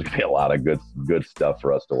 there's going to be a lot of good stuff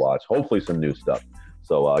for us to watch. Hopefully some new stuff.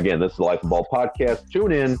 So, again, this is the Life of Ball podcast.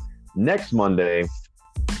 Tune in next Monday.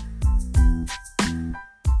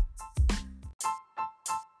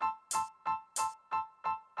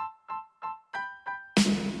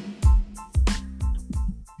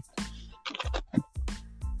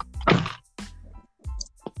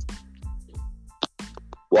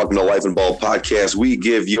 Welcome to Life and Ball Podcast. We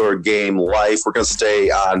give your game life. We're going to stay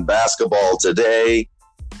on basketball today.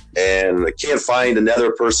 And I can't find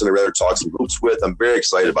another person I'd rather talk some hoops with. I'm very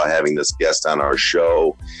excited about having this guest on our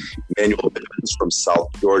show. Emmanuel Bivens from South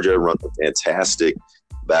Georgia runs a fantastic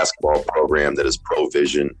basketball program that is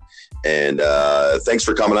ProVision. And thanks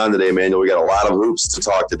for coming on today, Emmanuel. We got a lot of hoops to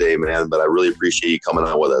talk today, man, but I really appreciate you coming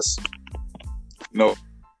on with us. No.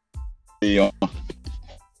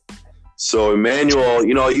 So, Emmanuel,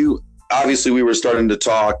 you obviously we were starting to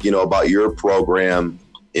talk, about your program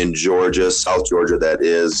in Georgia, South Georgia, that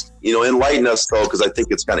is. Enlighten us, though, because I think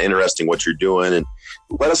it's kind of interesting what you're doing. And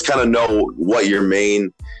let us kind of know what your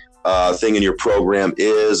main thing in your program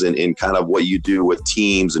is and kind of what you do with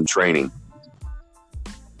teams and training.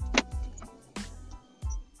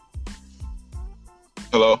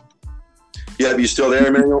 Hello? Yeah, you still there,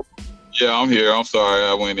 Emmanuel? Yeah, I'm here. I'm sorry.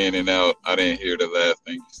 I went in and out. I didn't hear the last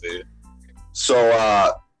thing you said.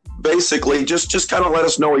 So basically, just kind of let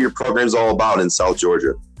us know what your program's all about in South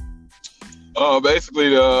Georgia. Basically,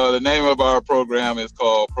 the name of our program is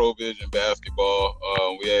called ProVision Basketball.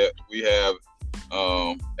 We have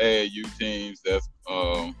AAU teams. That's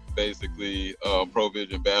basically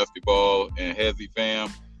ProVision Basketball and Hezzy Fam.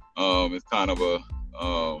 It's kind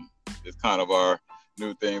of our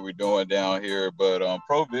new thing we're doing down here. But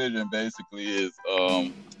ProVision basically is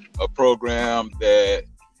a program that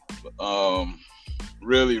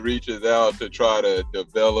really reaches out to try to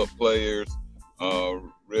develop players.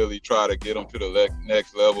 Really try to get them to the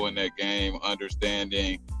next level in that game,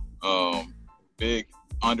 understanding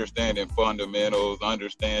fundamentals,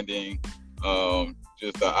 understanding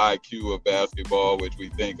just the IQ of basketball, which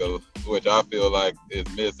I feel like is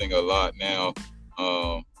missing a lot now.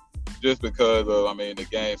 Just because of, the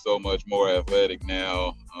game's so much more athletic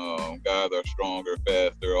now. Guys are stronger,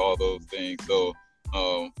 faster, all those things. So,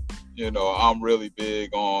 I'm really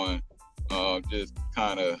big on just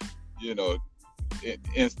kind of,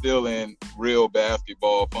 instilling real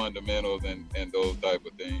basketball fundamentals and those type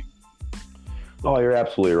of things. Oh, you're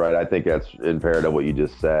absolutely right. I think that's imperative what you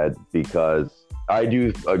just said, because I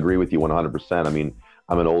do agree with you 100%.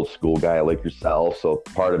 I'm an old school guy like yourself, so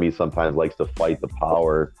part of me sometimes likes to fight the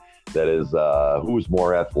power that is who's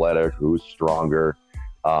more athletic, who's stronger.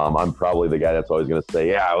 I'm probably the guy that's always going to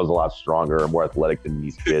say, yeah, I was a lot stronger or more athletic than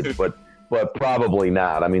these kids, but probably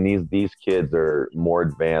not. These kids are more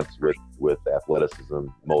advanced with athleticism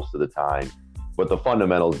most of the time, but the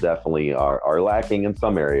fundamentals definitely are lacking in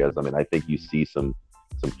some areas. I think you see some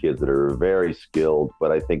kids that are very skilled,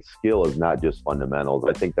 but I think skill is not just fundamentals.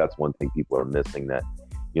 I think that's one thing people are missing, that,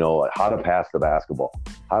 how to pass the basketball,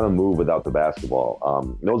 how to move without the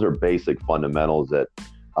basketball. Those are basic fundamentals that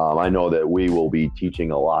I know that we will be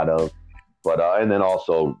teaching a lot of. But and then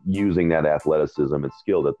also using that athleticism and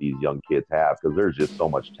skill that these young kids have, because there's just so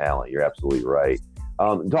much talent. You're absolutely right.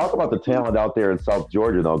 Talk about the talent out there in South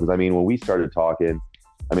Georgia, though, because when we started talking,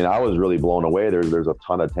 I was really blown away. There's a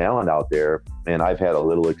ton of talent out there, and I've had a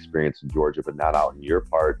little experience in Georgia, but not out in your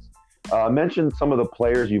parts. Mention some of the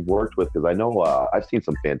players you've worked with, because I know I've seen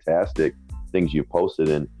some fantastic things you've posted,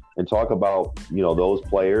 and talk about those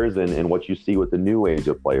players and what you see with the new age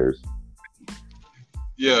of players.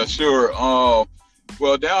 Yeah, sure.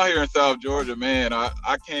 Well, down here in South Georgia, man,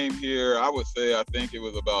 I came here, I would say, I think it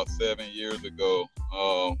was about 7 years ago.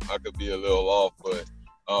 I could be a little off, but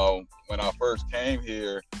when I first came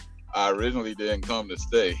here, I originally didn't come to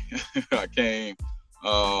stay. I came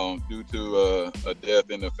due to a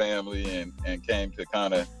death in the family and came to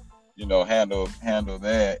kind of, handle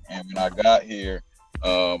that. And when I got here,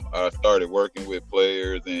 I started working with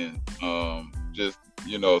players and just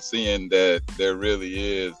seeing that there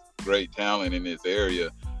really is great talent in this area.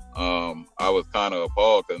 I was kind of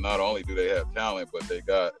appalled, because not only do they have talent, but they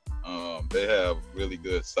have really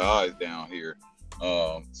good size down here.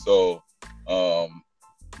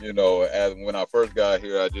 As when I first got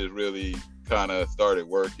here, I just really kind of started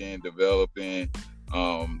working, developing.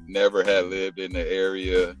 Never had lived in the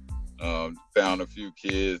area. Found a few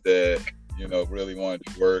kids that really wanted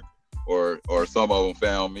to work. Or some of them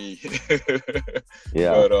found me.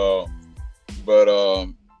 Yeah. But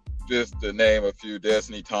just to name a few,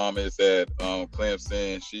 Destiny Thomas at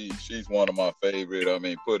Clemson, she's one of my favorite.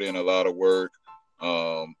 Put in a lot of work.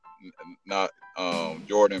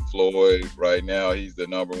 Jordan Floyd, right now he's the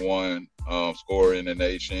number one scorer in the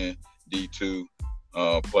nation, D2,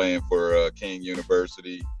 playing for King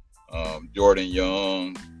University. Jordan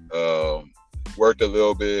Young. Worked a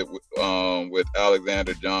little bit with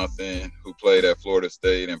Alexander Johnson, who played at Florida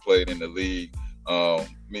State and played in the league.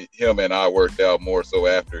 Him and I worked out more so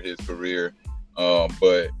after his career.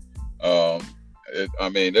 There's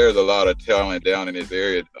a lot of talent down in this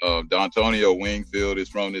area. D'Antonio Wingfield is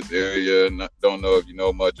from this area. Don't know if you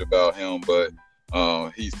know much about him, but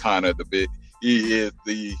he's kind of he is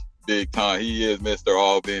the big time. He is Mr.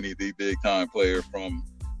 Albany, the big time player from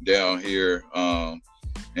down here.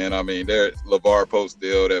 And there's LeVar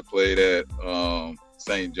Postell that played at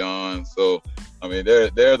St. John. So,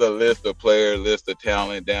 there's a list of players, list of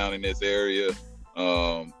talent down in this area.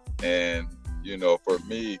 For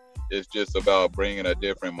me, it's just about bringing a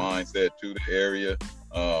different mindset to the area.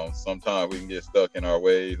 Sometimes we can get stuck in our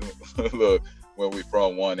ways. Look, when we're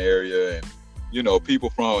from one area and, people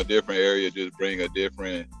from a different area just bring a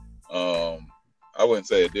different, I wouldn't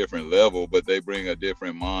say a different level, but they bring a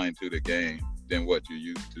different mind to the game than what you're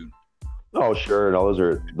used to. Oh, sure. No,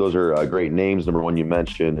 those are great names. Number one, you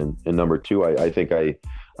mentioned, and number two, I think I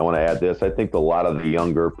want to add this. I think a lot of the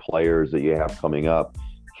younger players that you have coming up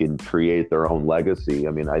can create their own legacy.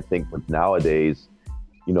 I think with nowadays,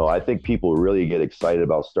 I think people really get excited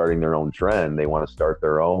about starting their own trend. They want to start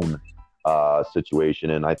their own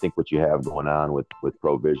situation. And I think what you have going on with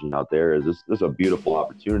ProVision out there is this is a beautiful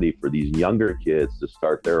opportunity for these younger kids to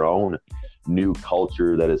start their own new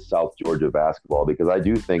culture that is South Georgia basketball. Because I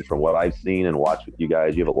do think from what I've seen and watched with you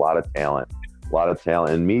guys, you have a lot of talent.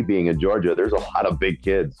 And me being in Georgia, there's a lot of big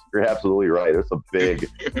kids. You're absolutely right. There's some big,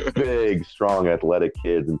 strong, athletic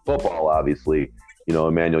kids. And football, obviously,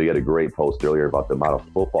 Emmanuel, you had a great post earlier about the amount of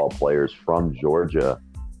football players from Georgia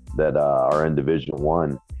that are in Division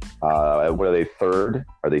One. What are they, third?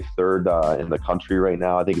 Are they third in the country right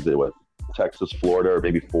now? I think it's Texas, Florida, or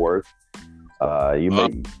maybe fourth. Go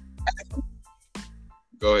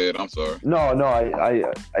ahead. I'm sorry. No.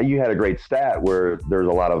 I you had a great stat where there's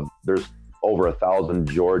over 1,000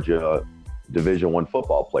 Georgia Division One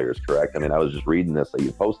football players, correct? I mean, I was just reading this that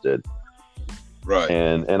you posted, right?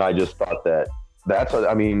 And I just thought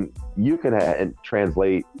you can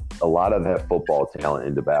translate a lot of that football talent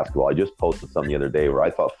into basketball. I just posted something the other day where I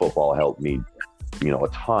thought football helped me, a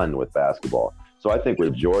ton with basketball. So I think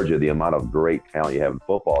with Georgia, the amount of great talent you have in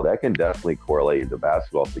football, that can definitely correlate into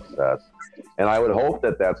basketball success. And I would hope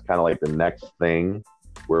that that's kind of like the next thing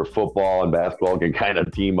where football and basketball can kind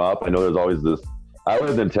of team up. I know there's always this. I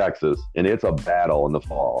lived in Texas, and it's a battle in the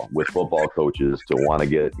fall with football coaches to want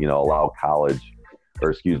to allow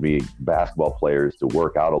basketball players to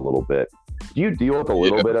work out a little bit. Do you deal with a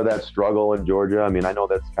little bit of that struggle in Georgia? I mean, I know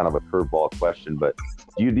that's kind of a curveball question, but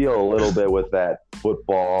do you deal a little bit with that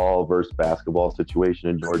football versus basketball situation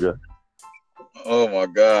in Georgia? Oh my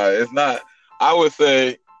God. It's not, I would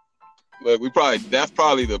say, look, that's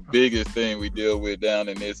probably the biggest thing we deal with down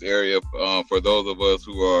in this area for those of us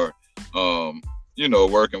who are,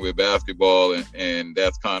 working with basketball and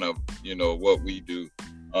that's kind of, what we do.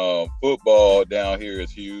 Football down here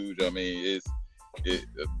is huge. I mean,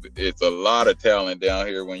 it's a lot of talent down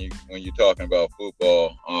here when you're talking about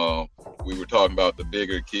football. We were talking about the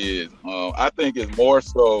bigger kids. I think it's more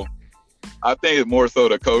so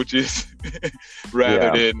the coaches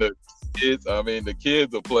rather than the kids. I mean, the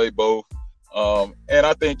kids will play both. And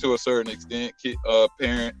I think to a certain extent,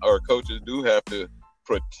 parent or coaches do have to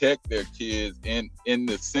protect their kids in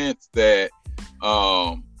the sense that,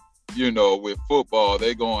 with football,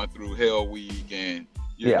 they're going through Hell Week and,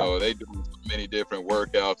 they do so many different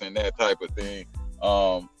workouts and that type of thing.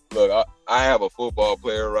 Look, I have a football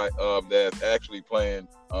player that's actually playing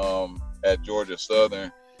at Georgia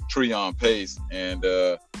Southern, Treon Pace, and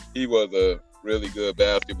he was a really good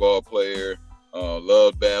basketball player,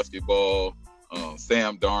 loved basketball.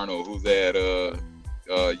 Sam Darnold, who's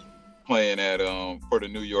playing at for the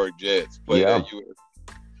New York Jets, played at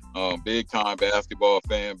US. Big time basketball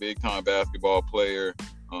fan, big time basketball player.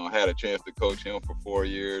 Had a chance to coach him for 4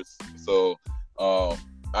 years. So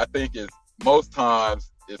I think most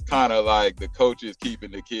times it's kind of like the coaches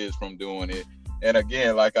keeping the kids from doing it. And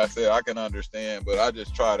again, like I said, I can understand, but I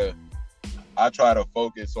try to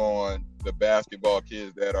focus on the basketball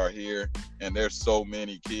kids that are here. And there's so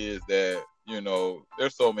many kids that,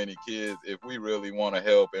 there's so many kids. If we really want to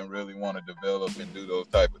help and really want to develop and do those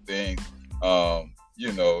type of things,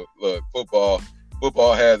 look,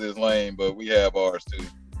 football has its lane, but we have ours too.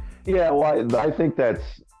 Yeah, well, I think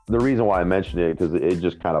that's the reason why I mentioned it, because it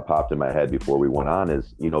just kind of popped in my head before we went on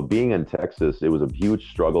is, being in Texas, it was a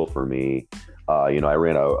huge struggle for me. I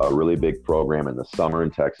ran a really big program in the summer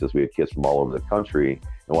in Texas. We had kids from all over the country.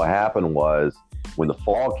 And what happened was when the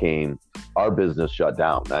fall came, our business shut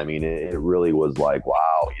down. I mean, it really was like,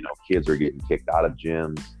 wow, kids are getting kicked out of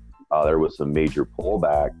gyms. There was some major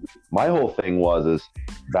pullback. My whole thing is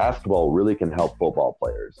basketball really can help football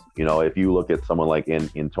players. If you look at someone like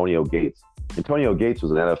Antonio Gates. Antonio Gates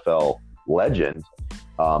was an NFL legend,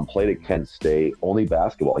 played at Kent State, only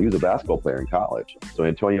basketball. He was a basketball player in college. So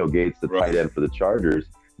Antonio Gates, the tight end for the Chargers,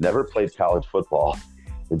 never played college football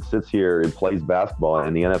and sits here and plays basketball,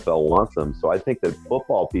 and the NFL wants him. So I think that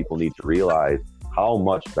football people need to realize how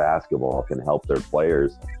much basketball can help their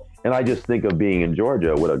players. And I just think of being in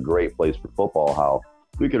Georgia, what a great place for football, how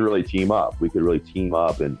we could really team up. We could really team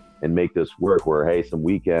up and make this work where, hey, some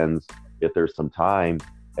weekends, if there's some time,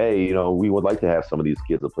 hey, we would like to have some of these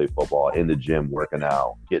kids that play football in the gym, working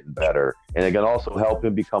out, getting better. And it can also help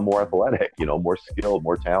him become more athletic, more skilled,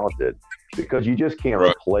 more talented, because you just can't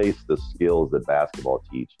replace the skills that basketball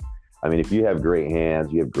teach. I mean, if you have great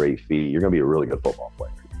hands, you have great feet, you're going to be a really good football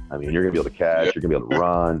player. I mean, you're going to be able to catch, you're going to be able to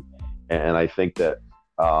run. And I think that,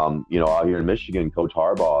 out here in Michigan, Coach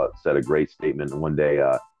Harbaugh said a great statement one day,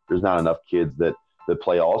 there's not enough kids that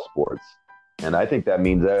play all sports. And I think that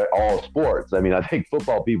means all sports. I mean, I think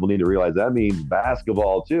football people need to realize that means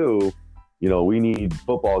basketball too. We need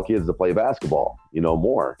football kids to play basketball,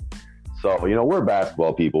 more. So, we're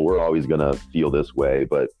basketball people. We're always going to feel this way.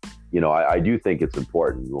 But I do think it's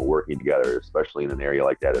important working together, especially in an area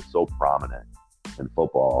like that. It's so prominent in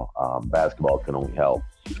football. Basketball can only help.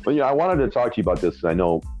 But I wanted to talk to you about this. 'Cause I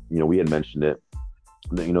know we had mentioned it.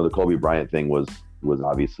 The Kobe Bryant thing was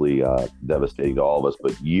obviously devastating to all of us.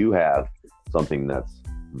 But you have something that's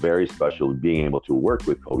very special, being able to work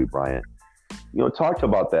with Kobe Bryant. Talk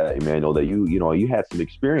about that, Emmanuel. That you had some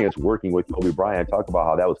experience working with Kobe Bryant. Talk about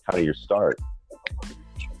how that was kind of your start.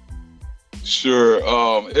 Sure.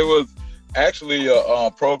 It was actually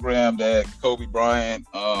a program that Kobe Bryant,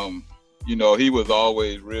 he was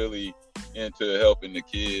always really into helping the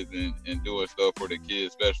kids and doing stuff for the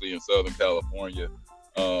kids, especially in Southern California.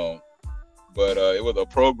 But it was a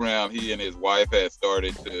program he and his wife had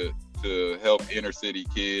started to help inner city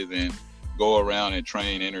kids and go around and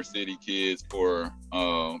train inner city kids for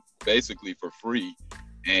basically for free.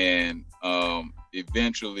 And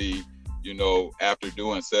eventually, after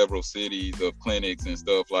doing several cities of clinics and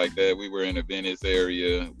stuff like that, we were in the Venice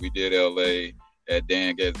area. We did LA at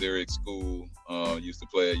Dan Gazarik's school, used to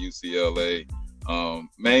play at UCLA,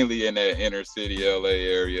 mainly in that inner city LA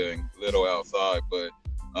area and little outside. But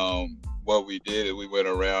what we did is we went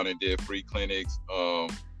around and did free clinics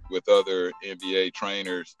with other NBA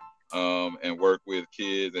trainers and work with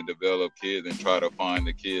kids and develop kids and try to find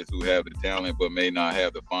the kids who have the talent but may not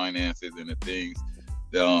have the finances and the things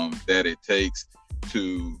that it takes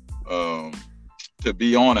to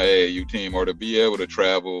be on an AAU team or to be able to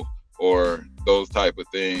travel or those type of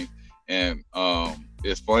things. And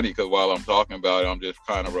it's funny because while I'm talking about it, I'm just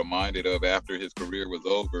kind of reminded of after his career was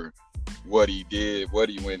over, what he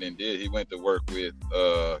went and did. He went to work with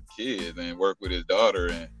kids and work with his daughter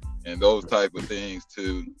and those type of things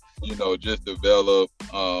to, just develop,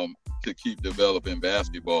 to keep developing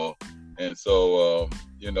basketball. And so,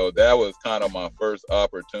 that was kind of my first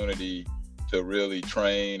opportunity to really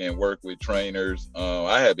train and work with trainers.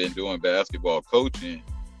 I had been doing basketball coaching,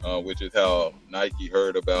 which is how Nike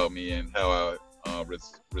heard about me and how I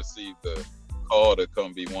received the call to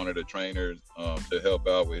come be one of the trainers to help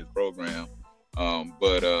out with his program.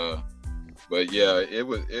 But yeah, it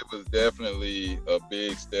was definitely a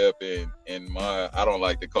big step in my, I don't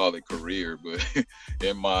like to call it career, but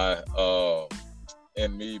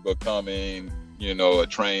in me becoming, a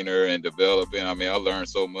trainer and developing. I mean, I learned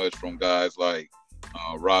so much from guys like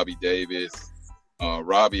Robbie Davis.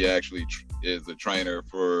 Robbie actually is the trainer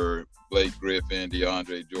for Blake Griffin,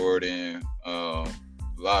 DeAndre Jordan, a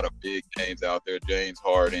lot of big names out there, James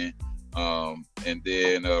Harden, and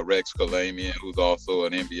then Rex Kalamian, who's also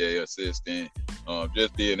an NBA assistant.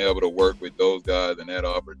 Just being able to work with those guys and that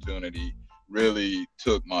opportunity really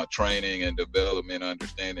took my training and development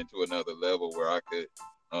understanding to another level where I could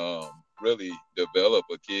really develop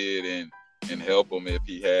a kid and help him if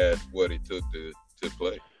he had what it took to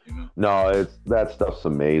play. No, that stuff's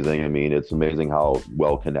amazing. I mean, it's amazing how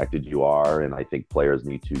well connected you are, and I think players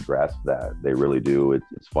need to grasp that. They really do.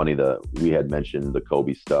 It's funny that we had mentioned the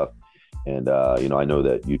Kobe stuff, and I know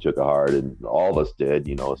that you took a hard, and all of us did.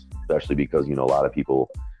 Especially because a lot of people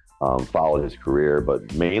followed his career,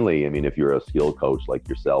 but mainly, I mean, if you're a skill coach like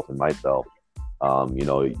yourself and myself,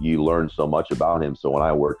 you learn so much about him. So when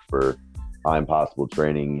I worked for Impossible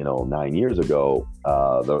Training, 9 years ago,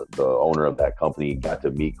 the owner of that company got to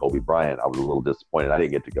meet Kobe Bryant. I was a little disappointed I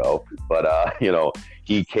didn't get to go, but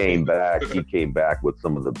he came back. He came back with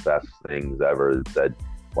some of the best things ever. It said,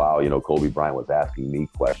 "Wow, Kobe Bryant was asking me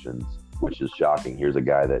questions," which is shocking. Here's a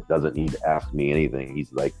guy that doesn't need to ask me anything.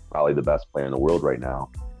 He's like probably the best player in the world right now.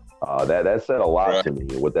 That said a lot to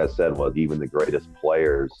me. What that said was even the greatest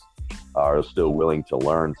players are still willing to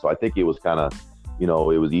learn. So I think it was kind of, it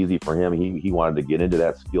was easy for him. He wanted to get into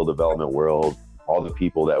that skill development world. All the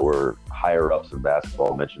people that were higher ups in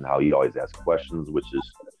basketball mentioned how he always asked questions, which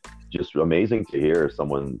is just amazing to hear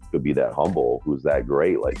someone could be that humble, who's that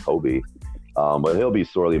great like Kobe. But he'll be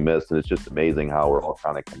sorely missed, and it's just amazing how we're all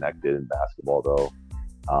kind of connected in basketball,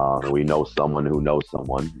 though. We know someone who knows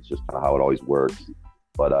someone. It's just kind of how it always works.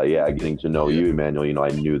 But yeah, getting to know you, Emmanuel, I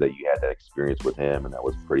knew that you had that experience with him, and that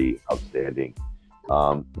was pretty outstanding.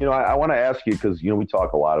 I want to ask you, because, we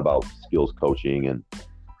talk a lot about skills coaching, and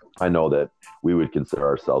I know that we would consider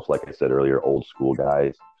ourselves, like I said earlier, old school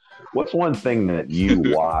guys. What's one thing that you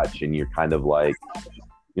watch and you're kind of like,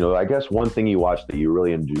 I guess one thing you watch that you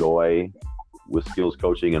really enjoy with skills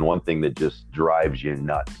coaching, and one thing that just drives you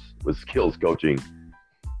nuts with skills coaching?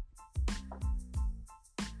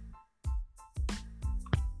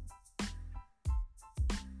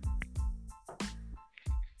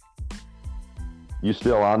 You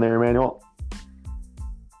still on there, Emmanuel?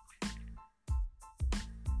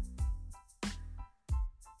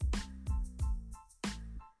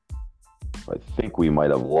 I think we might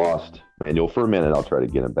have lost Emmanuel for a minute. I'll try to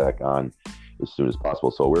get him back on as soon as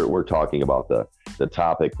possible. So we're talking about the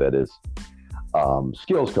topic that is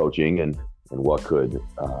skills coaching and what could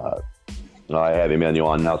I have Emmanuel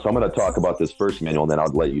on now. So I'm going to talk about this first, Emmanuel, and then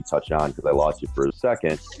I'll let you touch on because I lost you for a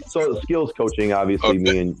second. So skills coaching, obviously,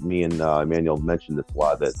 okay. me and Emmanuel mentioned this a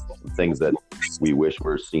lot, that some things that we wish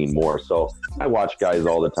we're seeing more. So I watch guys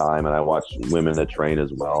all the time, and I watch women that train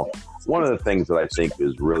as well. One of the things that I think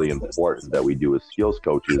is really important that we do as skills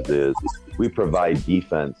coaches is we provide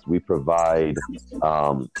defense. We provide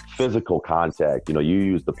physical contact. You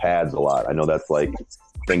use the pads a lot. I know that's like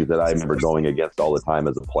things that I remember going against all the time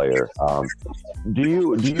as a player. Do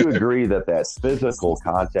you agree that physical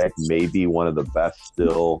contact may be one of the best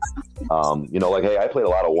still? Hey, I played a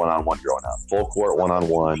lot of one-on-one growing up, full court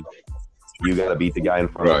one-on-one. You got to beat the guy in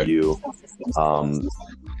front of you.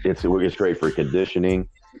 It's great for conditioning.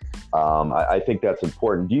 I think that's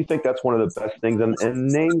important. Do you think that's one of the best things? And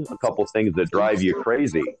name a couple things that drive you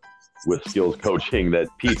crazy with skills coaching that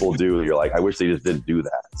people do. You're like, I wish they just didn't do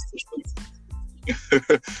that.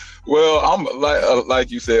 Well, I'm like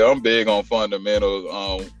you said, I'm big on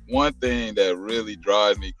fundamentals. One thing that really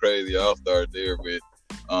drives me crazy, I'll start there with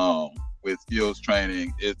skills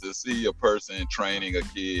training, is to see a person training a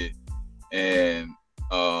kid, and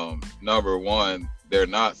number one, they're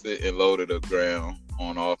not sitting low to the ground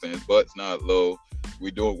on offense, butt's not low.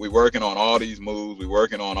 We're working on all these moves, we're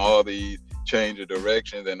working on all these change of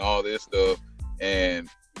directions and all this stuff, and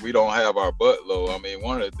we don't have our butt low. I mean,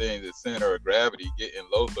 one of the things is center of gravity getting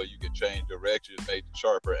low so you can change directions, make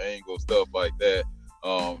sharper angles, stuff like that.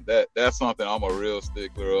 That's something I'm a real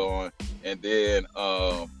stickler on. And then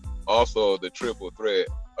also the triple threat.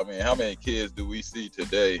 I mean, how many kids do we see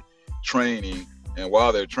today training, and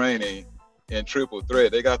while they're training in triple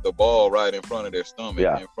threat, they got the ball right in front of their stomach,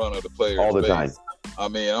 in front of the player's all the face. time. I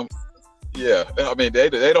mean,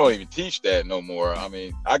 they don't even teach that no more. I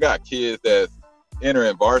mean, I got kids that's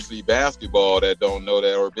entering varsity basketball that don't know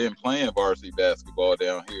that, or been playing varsity basketball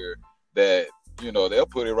down here, that they'll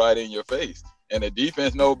put it right in your face, and the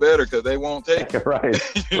defense know better because they won't take it. Right.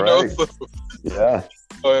 So, yeah.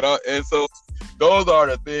 And so those are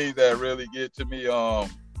the things that really get to me.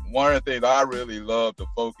 One of the things I really love to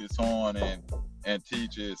focus on and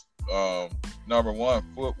teach is number one,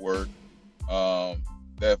 footwork.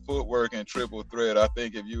 That footwork and triple threat. I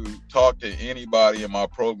think if you talk to anybody in my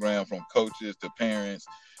program, from coaches to parents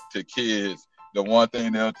to kids, the one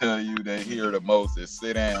thing they'll tell you they hear the most is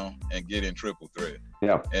sit down and get in triple threat.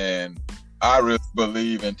 Yeah. And I really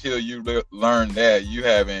believe until you learn that, you're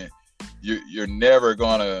never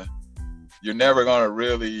gonna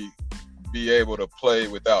really be able to play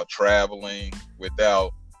without traveling,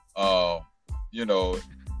 without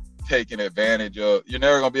taking advantage of. You're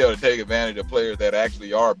never going to be able to take advantage of players that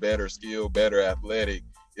actually are better skilled, better athletic,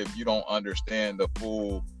 if you don't understand the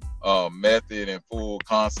full method and full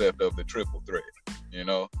concept of the triple threat.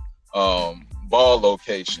 Ball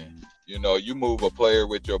location. You move a player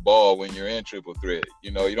with your ball when you're in triple threat.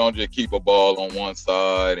 You don't just keep a ball on one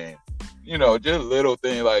side, and just little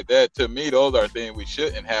things like that. To me, those are things we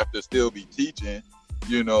shouldn't have to still be teaching,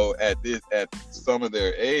 at some of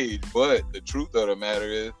their age. But the truth of the matter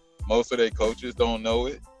is, most of their coaches don't know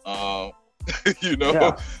it. Some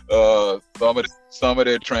of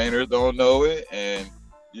their trainers don't know it, and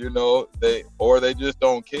they just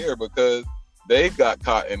don't care because they've got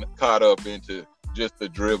caught up into just the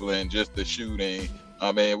dribbling, just the shooting.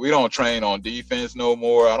 I mean, we don't train on defense no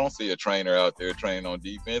more. I don't see a trainer out there training on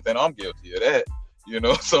defense, and I'm guilty of that,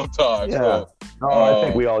 sometimes. Yeah. So, I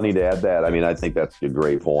think we all need to add that. I mean, I think that's a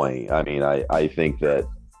great point. I mean, I think that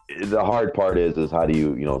the hard part is how do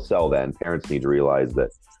you, sell that? And parents need to realize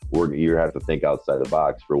that you have to think outside the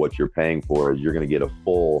box. For what you're paying for is you're going to get a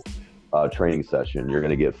full training session. You're going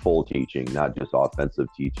to get full teaching, not just offensive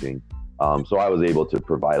teaching. So I was able to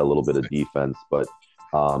provide a little bit of defense, but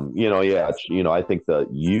I think that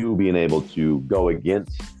you being able to go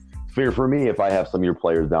against, for me, if I have some of your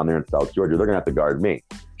players down there in South Georgia, they're going to have to guard me.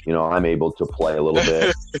 I'm able to play a little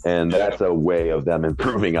bit, and that's a way of them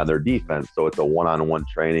improving on their defense. So it's a one-on-one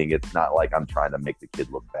training. It's not like I'm trying to make the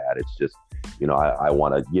kid look bad. It's just, I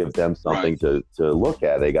want to give them something to look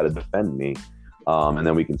at. They got to defend me. And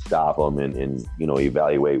then we can stop them and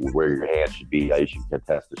evaluate where your hand should be, how you should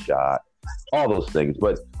contest the shot, all those things.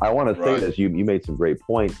 But I want to say this, you made some great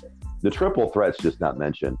points. The triple threat's just not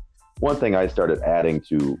mentioned. One thing I started adding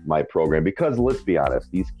to my program, because let's be honest,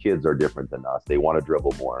 these kids are different than us. They want to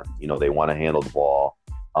dribble more. They want to handle the ball.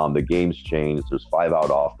 The game's changed. There's 5-out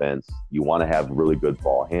offense. You want to have really good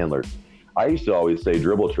ball handlers. I used to always say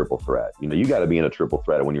dribble triple threat. You got to be in a triple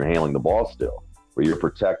threat when you're handling the ball still. where you're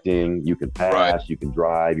protecting, you can pass, Right. you can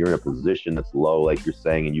drive, you're in a position that's low, like you're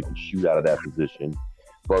saying, and you can shoot out of that position.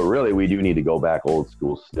 But really, we do need to go back old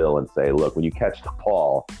school still and say, look, when you catch the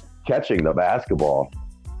ball, catching the basketball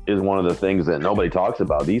is one of the things that nobody talks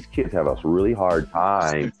about. These kids have a really hard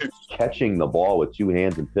time catching the ball with two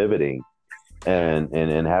hands and pivoting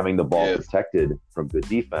and having the ball protected from good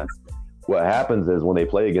defense. What happens is when they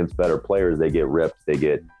play against better players, they get ripped, they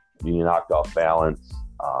get knocked off balance.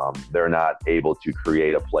 They're not able to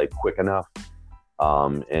create a play quick enough.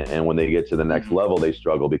 And when they get to the next level, they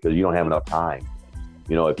struggle because you don't have enough time.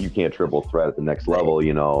 If you can't triple threat at the next level,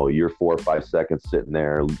 you're 4 or 5 seconds sitting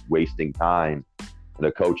there wasting time, and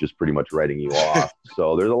the coach is pretty much writing you off.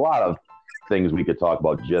 So there's a lot of things we could talk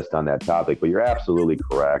about just on that topic, but you're absolutely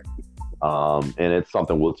correct. And it's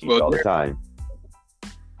something we'll teach all the time.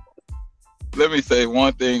 Let me say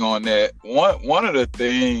one thing on that. One of the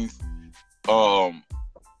things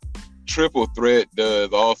triple threat does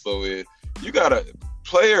also is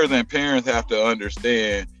players and parents have to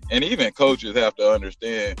understand, and even coaches have to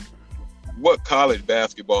understand what college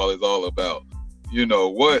basketball is all about.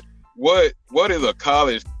 What is a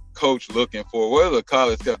college coach looking for? What is a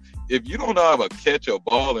college coach? If you don't know how to catch a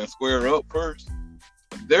ball and square up first,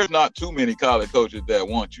 there's not too many college coaches that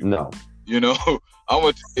want you. No. I'm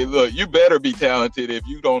gonna tell you, look, you better be talented if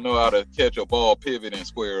you don't know how to catch a ball, pivot, and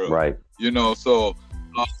square up. Right. So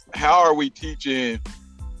how are we teaching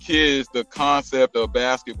kids the concept of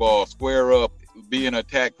basketball? Square up, be in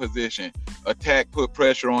attack position, put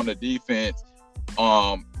pressure on the defense,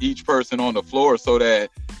 each person on the floor, so that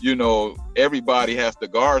everybody has to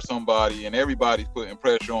guard somebody and everybody's putting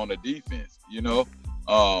pressure on the defense.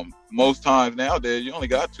 Most times nowadays you only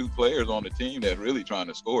got 2 players on the team that's really trying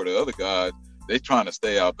to score. The other guys, they trying to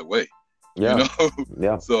stay out the way. Yeah.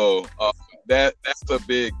 Yeah. So that's a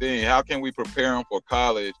big thing. How can we prepare them for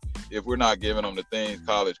college if we're not giving them the things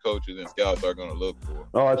college coaches and scouts are going to look for?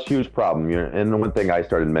 Oh, that's a huge problem. And the one thing I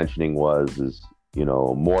started mentioning is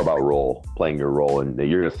more about playing your role, and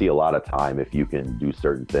you're going to see a lot of time if you can do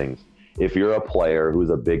certain things. If you're a player who's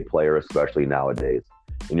a big player, especially nowadays,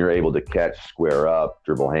 and you're able to catch, square up,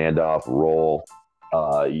 dribble handoff, roll,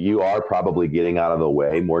 you are probably getting out of the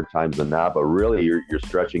way more times than not, but really you're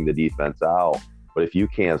stretching the defense out. But if you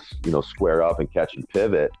can't, square up and catch and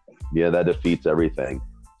pivot, that defeats everything.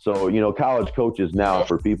 So, college coaches now,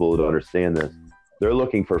 for people to understand this, they're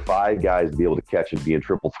looking for 5 guys to be able to catch and be in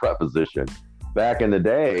triple threat position. Back in the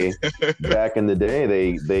day,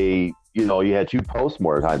 they you had 2 posts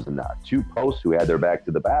more times than not. 2 posts who had their back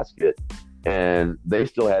to the basket, and they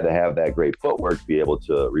still had to have that great footwork to be able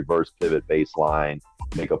to reverse pivot baseline,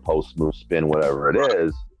 make a post move, spin, whatever it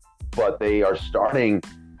is. But they are starting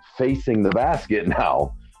facing the basket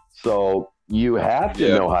now. So you have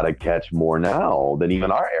to know how to catch more now than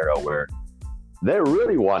even our era, where they're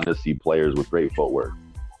really wanting to see players with great footwork,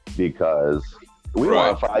 because we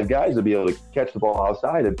want 5 guys to be able to catch the ball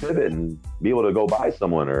outside and pivot and be able to go by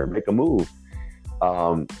someone or make a move.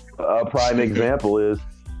 A prime example is,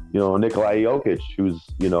 Nikolai Jokic, who's,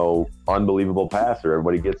 unbelievable passer.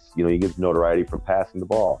 Everybody gets, he gets notoriety from passing the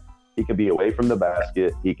ball. He can be away from the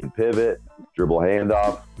basket. He can pivot, dribble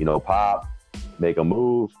handoff, pop, make a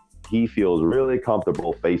move. He feels really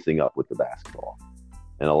comfortable facing up with the basketball.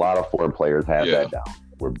 And a lot of foreign players have that down,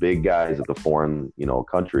 where big guys at the foreign,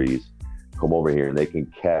 countries come over here and they can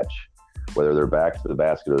catch, whether they're back to the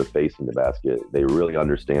basket or they're facing the basket. They really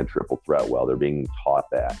understand triple threat well. They're being taught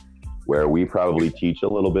that, where we probably teach a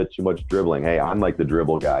little bit too much dribbling. Hey, I'm like the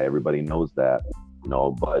dribble guy. Everybody knows that,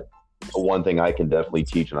 but one thing I can definitely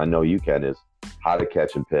teach, and I know you can, is how to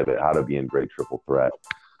catch and pivot, how to be in great triple threat.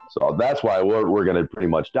 So that's why we're going to pretty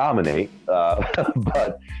much dominate.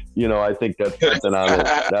 But, I think that's something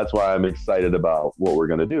that's why I'm excited about what we're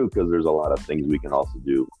going to do, because there's a lot of things we can also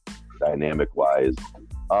do dynamic wise.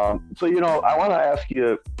 So, I want to ask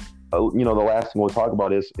you, the last thing we'll talk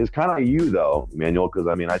about is kind of you though, Emmanuel, because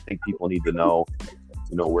I think people need to know,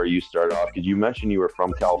 where you started off, because you mentioned you were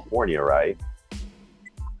from California, right?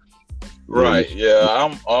 Right. Yeah.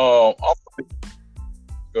 I'm go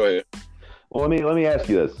ahead. Well, let me ask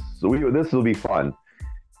you this. So this will be fun.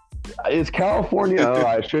 Is California?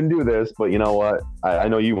 I shouldn't do this, but you know what? I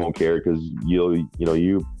know you won't care, because you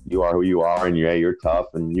are who you are, and you're tough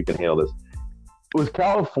and you can handle this. Was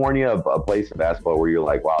California a place of basketball where you're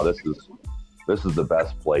like, wow, this is the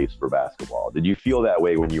best place for basketball? Did you feel that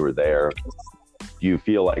way when you were there? Do you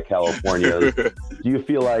feel like California? Do you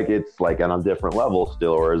feel like it's like on a different level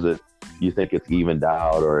still, or is it? Do you think it's evened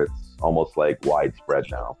out, or it's almost like widespread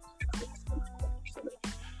now?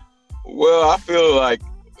 Well, I feel like,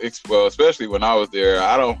 especially when I was there,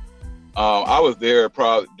 I was there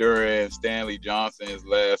probably during Stanley Johnson's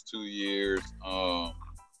last 2 years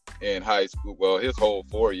in high school. Well, his whole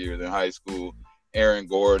 4 years in high school. Aaron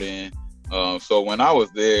Gordon. So when I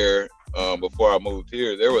was there before I moved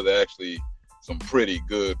here, there was actually some pretty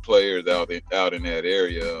good players out in that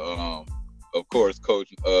area. Of course,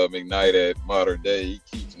 Coach McKnight at Modern Day, he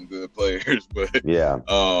keeps some good players, but Yeah.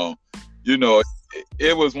 you know,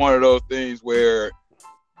 it was one of those things where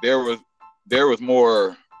there was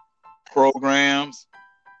more programs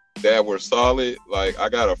that were solid. Like I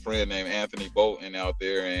got a friend named Anthony Bolton out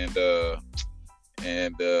there, and I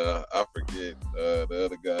forget the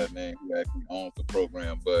other guy's name who actually owns the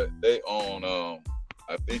program, but they own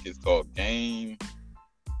I think it's called Game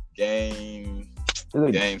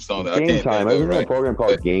something. Game I can't Time. think of Isn't it, there a right? program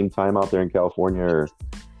called But Game Time out there in California? Or...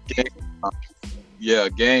 Game Time. Yeah,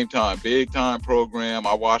 Game Time, big time program.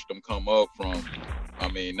 I watched them come up from.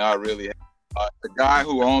 I mean, not really. The guy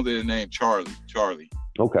who owns it is named Charlie.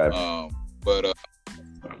 Okay.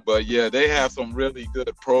 But yeah, they have some really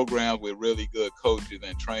good programs with really good coaches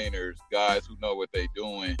and trainers, guys who know what they're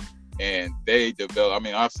doing, and they develop. I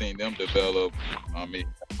mean, I've seen them develop. I mean,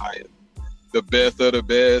 the best of the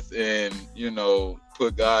best, and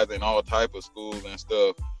put guys in all type of schools and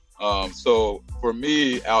stuff. So for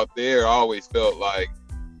me out there, I always felt like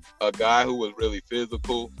a guy who was really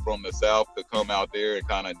physical from the South could come out there and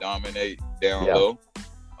kind of dominate down low.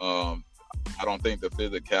 I don't think the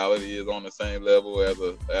physicality is on the same level as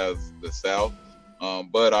the South,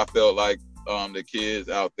 but I felt like the kids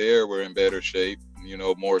out there were in better shape,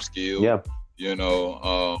 more skilled. Yeah.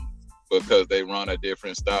 Because they run a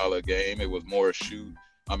different style of game. It was more shoot.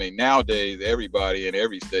 I mean, nowadays everybody in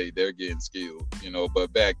every state they're getting skilled,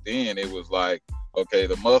 But back then it was like, okay,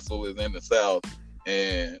 the muscle is in the South,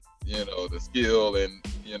 and the skill and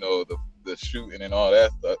the shooting and all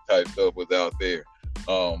that type stuff was out there.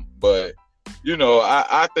 But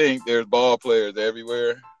I think there's ball players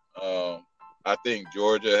everywhere. I think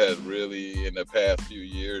Georgia has really, in the past few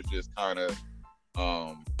years, just kind of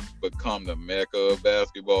become the mecca of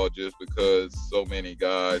basketball, just because so many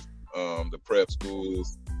guys, the prep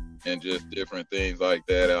schools, and just different things like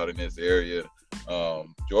that out in this area.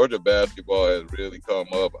 Georgia basketball has really come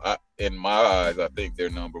up. In my eyes, I think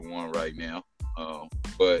they're number one right now.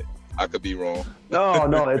 But I could be wrong.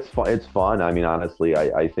 No, it's fun. It's fun. I mean, honestly,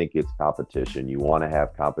 I think it's competition. You want to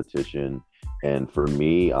have competition, and for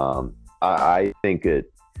me, I think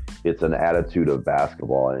it's an attitude of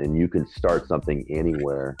basketball, and you can start something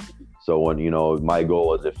anywhere. So when my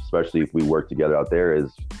goal is, especially if we work together out there,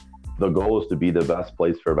 is the goal is to be the best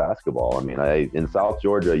place for basketball. I mean, in South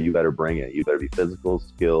Georgia, you better bring it. You better be physical,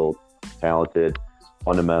 skilled, talented,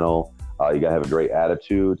 fundamental. You gotta have a great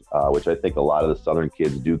attitude, which I think a lot of the Southern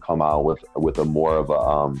kids do come out with a more of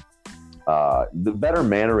the better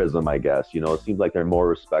mannerism, I guess. It seems like they're more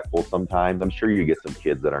respectful sometimes. I'm sure you get some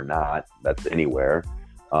kids that are not. That's anywhere.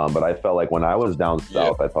 But I felt like when I was down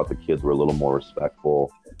south, I thought the kids were a little more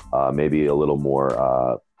respectful, maybe a little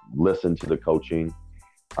more listen to the coaching.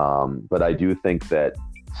 But I do think that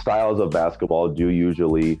styles of basketball do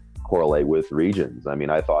usually correlate with regions. I mean,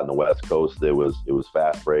 I thought in the West Coast it was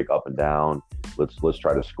fast break, up and down. Let's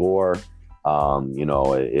try to score.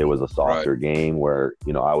 It was a softer game where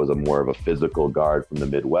I was more of a physical guard from the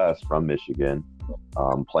Midwest, from Michigan,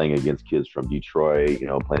 playing against kids from Detroit.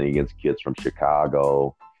 Playing against kids from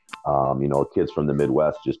Chicago. Kids from the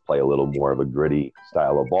Midwest just play a little more of a gritty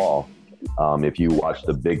style of ball. If you watch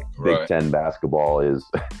the Big Ten basketball is,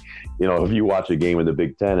 if you watch a game in the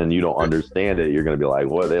Big Ten and you don't understand it, you're going to be like,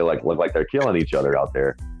 well, they look like they're killing each other out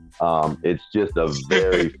there. It's just a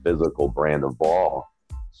very physical brand of ball.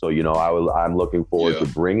 So, I'm looking forward to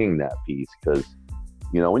bringing that piece because,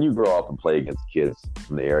 when you grow up and play against kids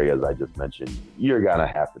from the areas I just mentioned, you're going to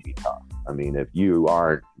have to be tough. I mean, if you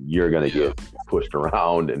aren't, you're going to get pushed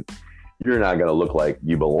around and you're not going to look like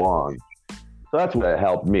you belong. So that's what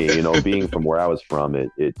helped me, being from where I was from,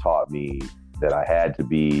 it taught me that I had to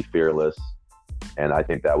be fearless. And I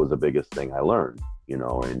think that was the biggest thing I learned,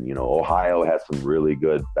 and, Ohio has some really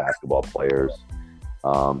good basketball players,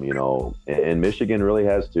 and Michigan really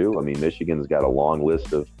has too. I mean, Michigan's got a long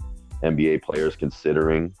list of NBA players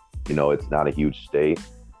considering, it's not a huge state.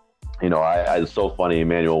 It's so funny,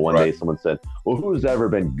 Emmanuel, one day someone said, well, who's ever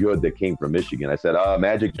been good that came from Michigan? I said,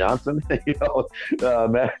 Magic Johnson, maybe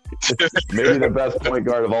the best point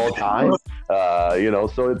guard of all time.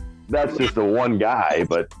 So that's just the one guy,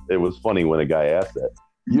 but it was funny when a guy asked that.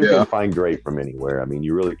 You can find great from anywhere. I mean,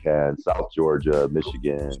 you really can. South Georgia,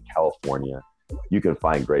 Michigan, California, you can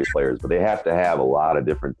find great players, but they have to have a lot of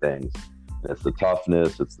different things. It's the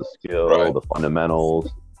toughness, it's the skill, the fundamentals,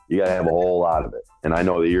 You got to have a whole lot of it. And I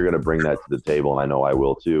know that you're going to bring that to the table, and I know I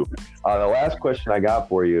will too. The last question I got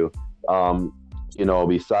for you,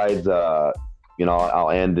 besides, I'll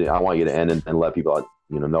end. I want you to end and let people,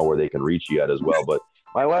 know where they can reach you at as well. But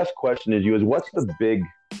my last question is what's the big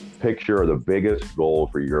picture or the biggest goal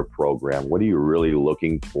for your program? What are you really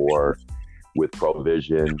looking for with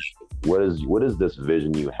ProVision? What is this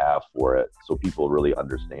vision you have for it so people really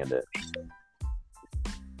understand it?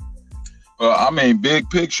 Well, I mean, big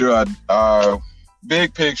picture, I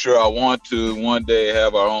want to one day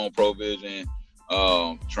have our own ProVision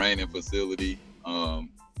training facility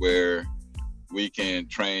where we can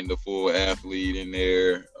train the full athlete in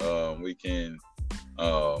there. We can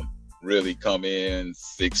really come in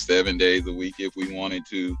 6-7 days a week if we wanted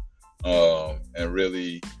to, and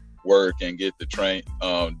really work and get the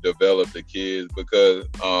develop the kids. Because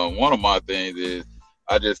one of my things is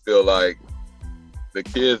I just feel like the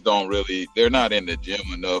kids they're not in the gym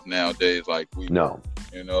enough nowadays like we no.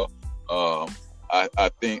 I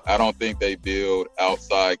don't think they build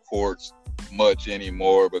outside courts much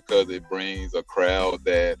anymore because it brings a crowd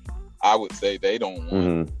that I would say they don't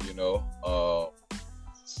want,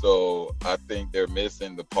 so I think they're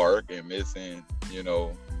missing the park and missing,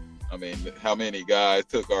 how many guys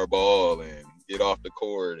took our ball and get off the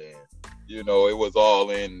court, and it was all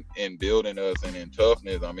in building us and in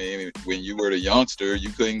toughness. I mean, when you were the youngster, you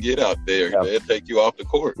couldn't get out there. Yeah. They'd take you off the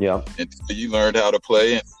court. Yeah. Until you learned how to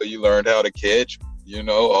play, until you learned how to catch,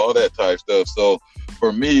 all that type stuff. So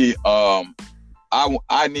for me, I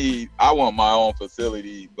want my own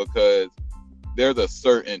facility because there's a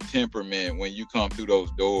certain temperament when you come through those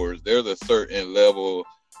doors. There's a certain level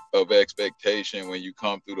of expectation when you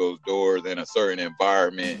come through those doors, and a certain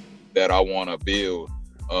environment that I want to build.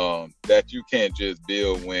 That you can't just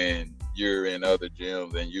build when you're in other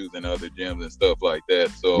gyms and using other gyms and stuff like that.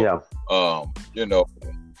 So,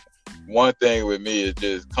 one thing with me is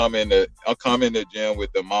just come in the gym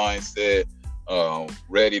with the mindset,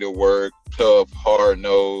 ready to work, tough,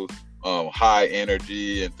 hard-nosed, high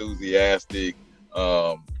energy, enthusiastic,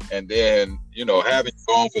 and then, having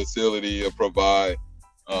your own facility to provide,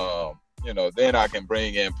 then I can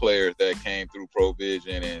bring in players that came through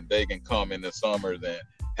ProVision, and they can come in the summers and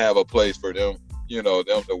have a place for them,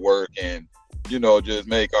 them to work, and, just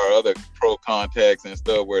make our other pro contacts and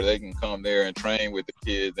stuff where they can come there and train with the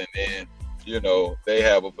kids, and then, they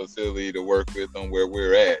have a facility to work with them where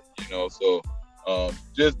we're at, so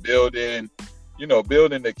just building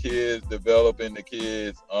the kids, developing the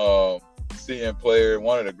kids, seeing players.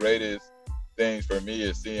 One of the greatest things for me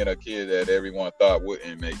is seeing a kid that everyone thought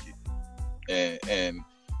wouldn't make it. And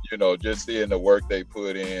just seeing the work they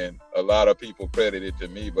put in. A lot of people credit it to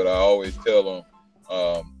me, but I always tell them,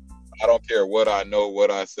 I don't care what I know, what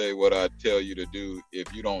I say, what I tell you to do.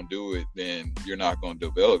 If you don't do it, then you're not going to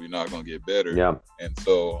develop. You're not going to get better. Yeah. And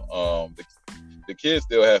so the kids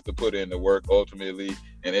still have to put in the work ultimately,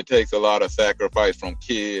 and it takes a lot of sacrifice from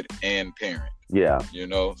kid and parent. Yeah.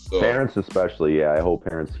 So parents especially. Yeah. I hope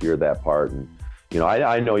parents hear that part. And,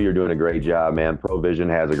 I know you're doing a great job, man. ProVision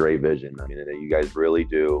has a great vision. I mean, you guys really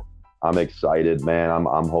do. I'm excited, man.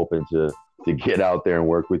 I'm hoping to get out there and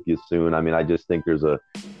work with you soon. I mean, I just think there's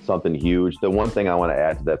something huge. The one thing I want to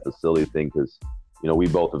add to that facility thing, because, we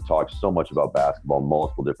both have talked so much about basketball,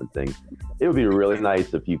 multiple different things. It would be really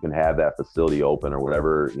nice if you can have that facility open or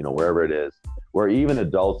whatever, wherever it is, where even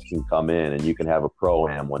adults can come in and you can have a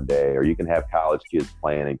pro-am one day, or you can have college kids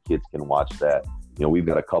playing and kids can watch that. We've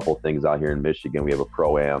got a couple things out here in Michigan. We have a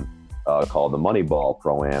pro-am called the Moneyball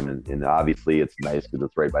Pro-Am, and obviously it's nice because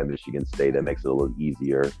it's right by Michigan State. That makes it a little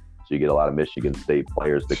easier. So you get a lot of Michigan State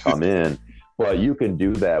players to come in. But you can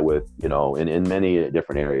do that with, in many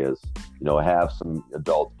different areas, have some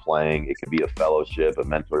adults playing. It could be a fellowship, a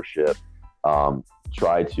mentorship.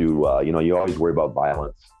 Try to, you always worry about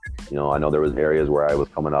violence. I know there was areas where I was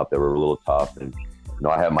coming up that were a little tough, and,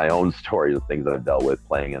 I have my own stories of things that I've dealt with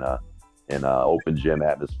playing in a open gym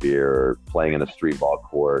atmosphere, or playing in a street ball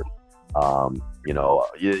court.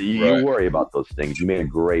 You worry about those things. You made a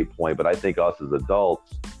great point, but I think us as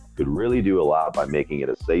adults could really do a lot by making it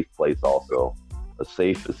a safe place, also a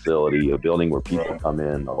safe facility, a building where people come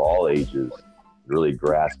in of all ages, really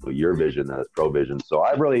grasp your vision that is ProVision. So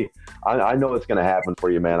I know it's going to happen for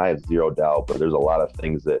you, man. I have zero doubt, but there's a lot of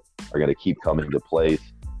things that are going to keep coming into place.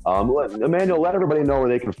 Emmanuel, let everybody know where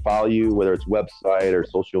they can follow you, whether it's website or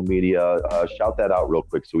social media. Shout that out real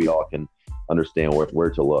quick so we all can understand where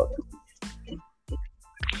to look.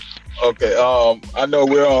 Okay. I know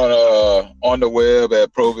we're on the web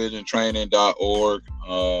at provisiontraining.org.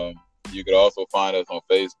 you could also find us on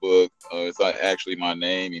Facebook. It's actually my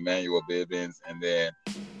name, Emmanuel Bivens, and then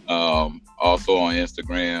also on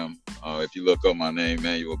Instagram. If you look up my name,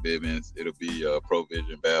 Emmanuel Bivens, it'll be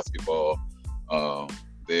ProVision Basketball.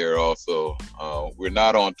 There also. We're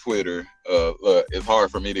not on Twitter. Look, it's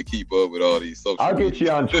hard for me to keep up with all these social I'll get you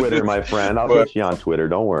on Twitter, my friend. I'll get you on Twitter.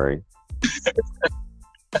 Don't worry.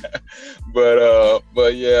 but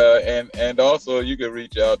yeah, and also you can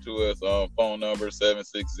reach out to us on phone number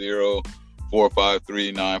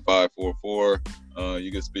 760-453-9544.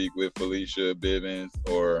 You can speak with Felicia Bivens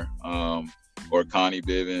or Connie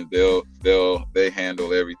Bivens. They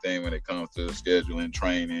handle everything when it comes to scheduling,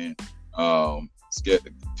 training,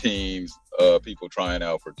 teams, people trying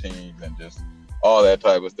out for teams, and just all that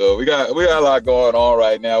type of stuff. We got a lot going on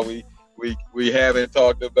right now. We haven't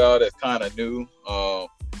talked about. It's kind of new.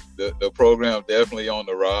 The program definitely on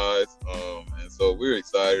the rise, and so we're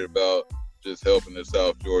excited about just helping the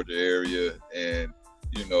South Georgia area, and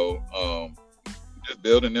just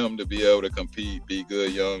building them to be able to compete, be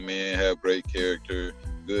good young men, have great character,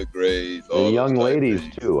 good grades. And young ladies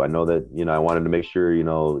too. I know that I wanted to make sure you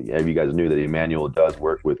guys knew that Emmanuel does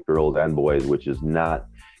work with girls and boys, which is not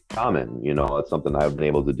common. It's something I've been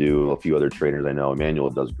able to do. A few other trainers I know.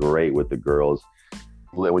 Emmanuel does great with the girls.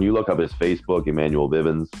 When you look up his Facebook, Emmanuel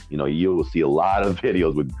Bivens, you will see a lot of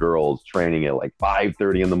videos with girls training at like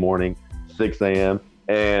 5:30 in the morning, 6 a.m.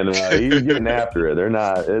 And he's getting after it.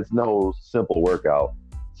 It's no simple workout.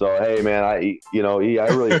 So, hey, man, I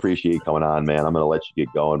really appreciate you coming on, man. I'm going to let you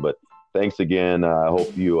get going, but thanks again. I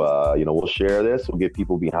hope you, we'll share this. We'll get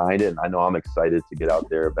people behind it. And I know I'm excited to get out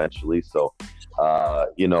there eventually. So,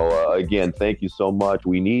 again, thank you so much.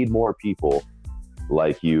 We need more people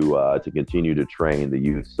like you to continue to train the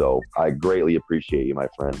youth. So I greatly appreciate you, my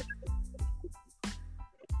friend.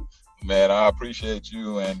 Man, I appreciate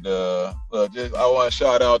you. And I want to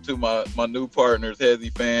shout out to my new partners, Hezzy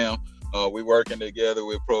Fam. We working together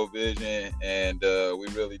with ProVision, and we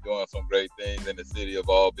really doing some great things in the city of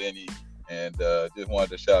Albany. And just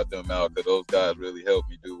wanted to shout them out because those guys really help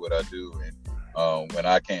me do what I do. And when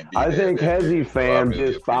I can't be I there, think Hezzy Fam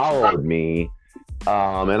really just followed me.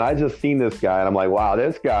 And I just seen this guy, and I'm like, wow,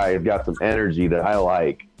 this guy has got some energy that I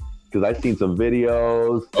like, because I've seen some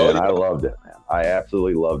videos, and I loved it, man. I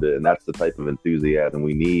absolutely loved it, and that's the type of enthusiasm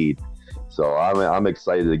we need. So I'm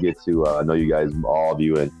excited to get to know you guys, all of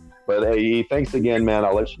you. But hey, thanks again, man.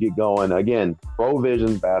 I'll let you get going. Again,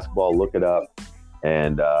 ProVision Basketball, look it up,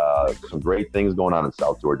 and some great things going on in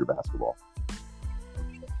South Georgia basketball.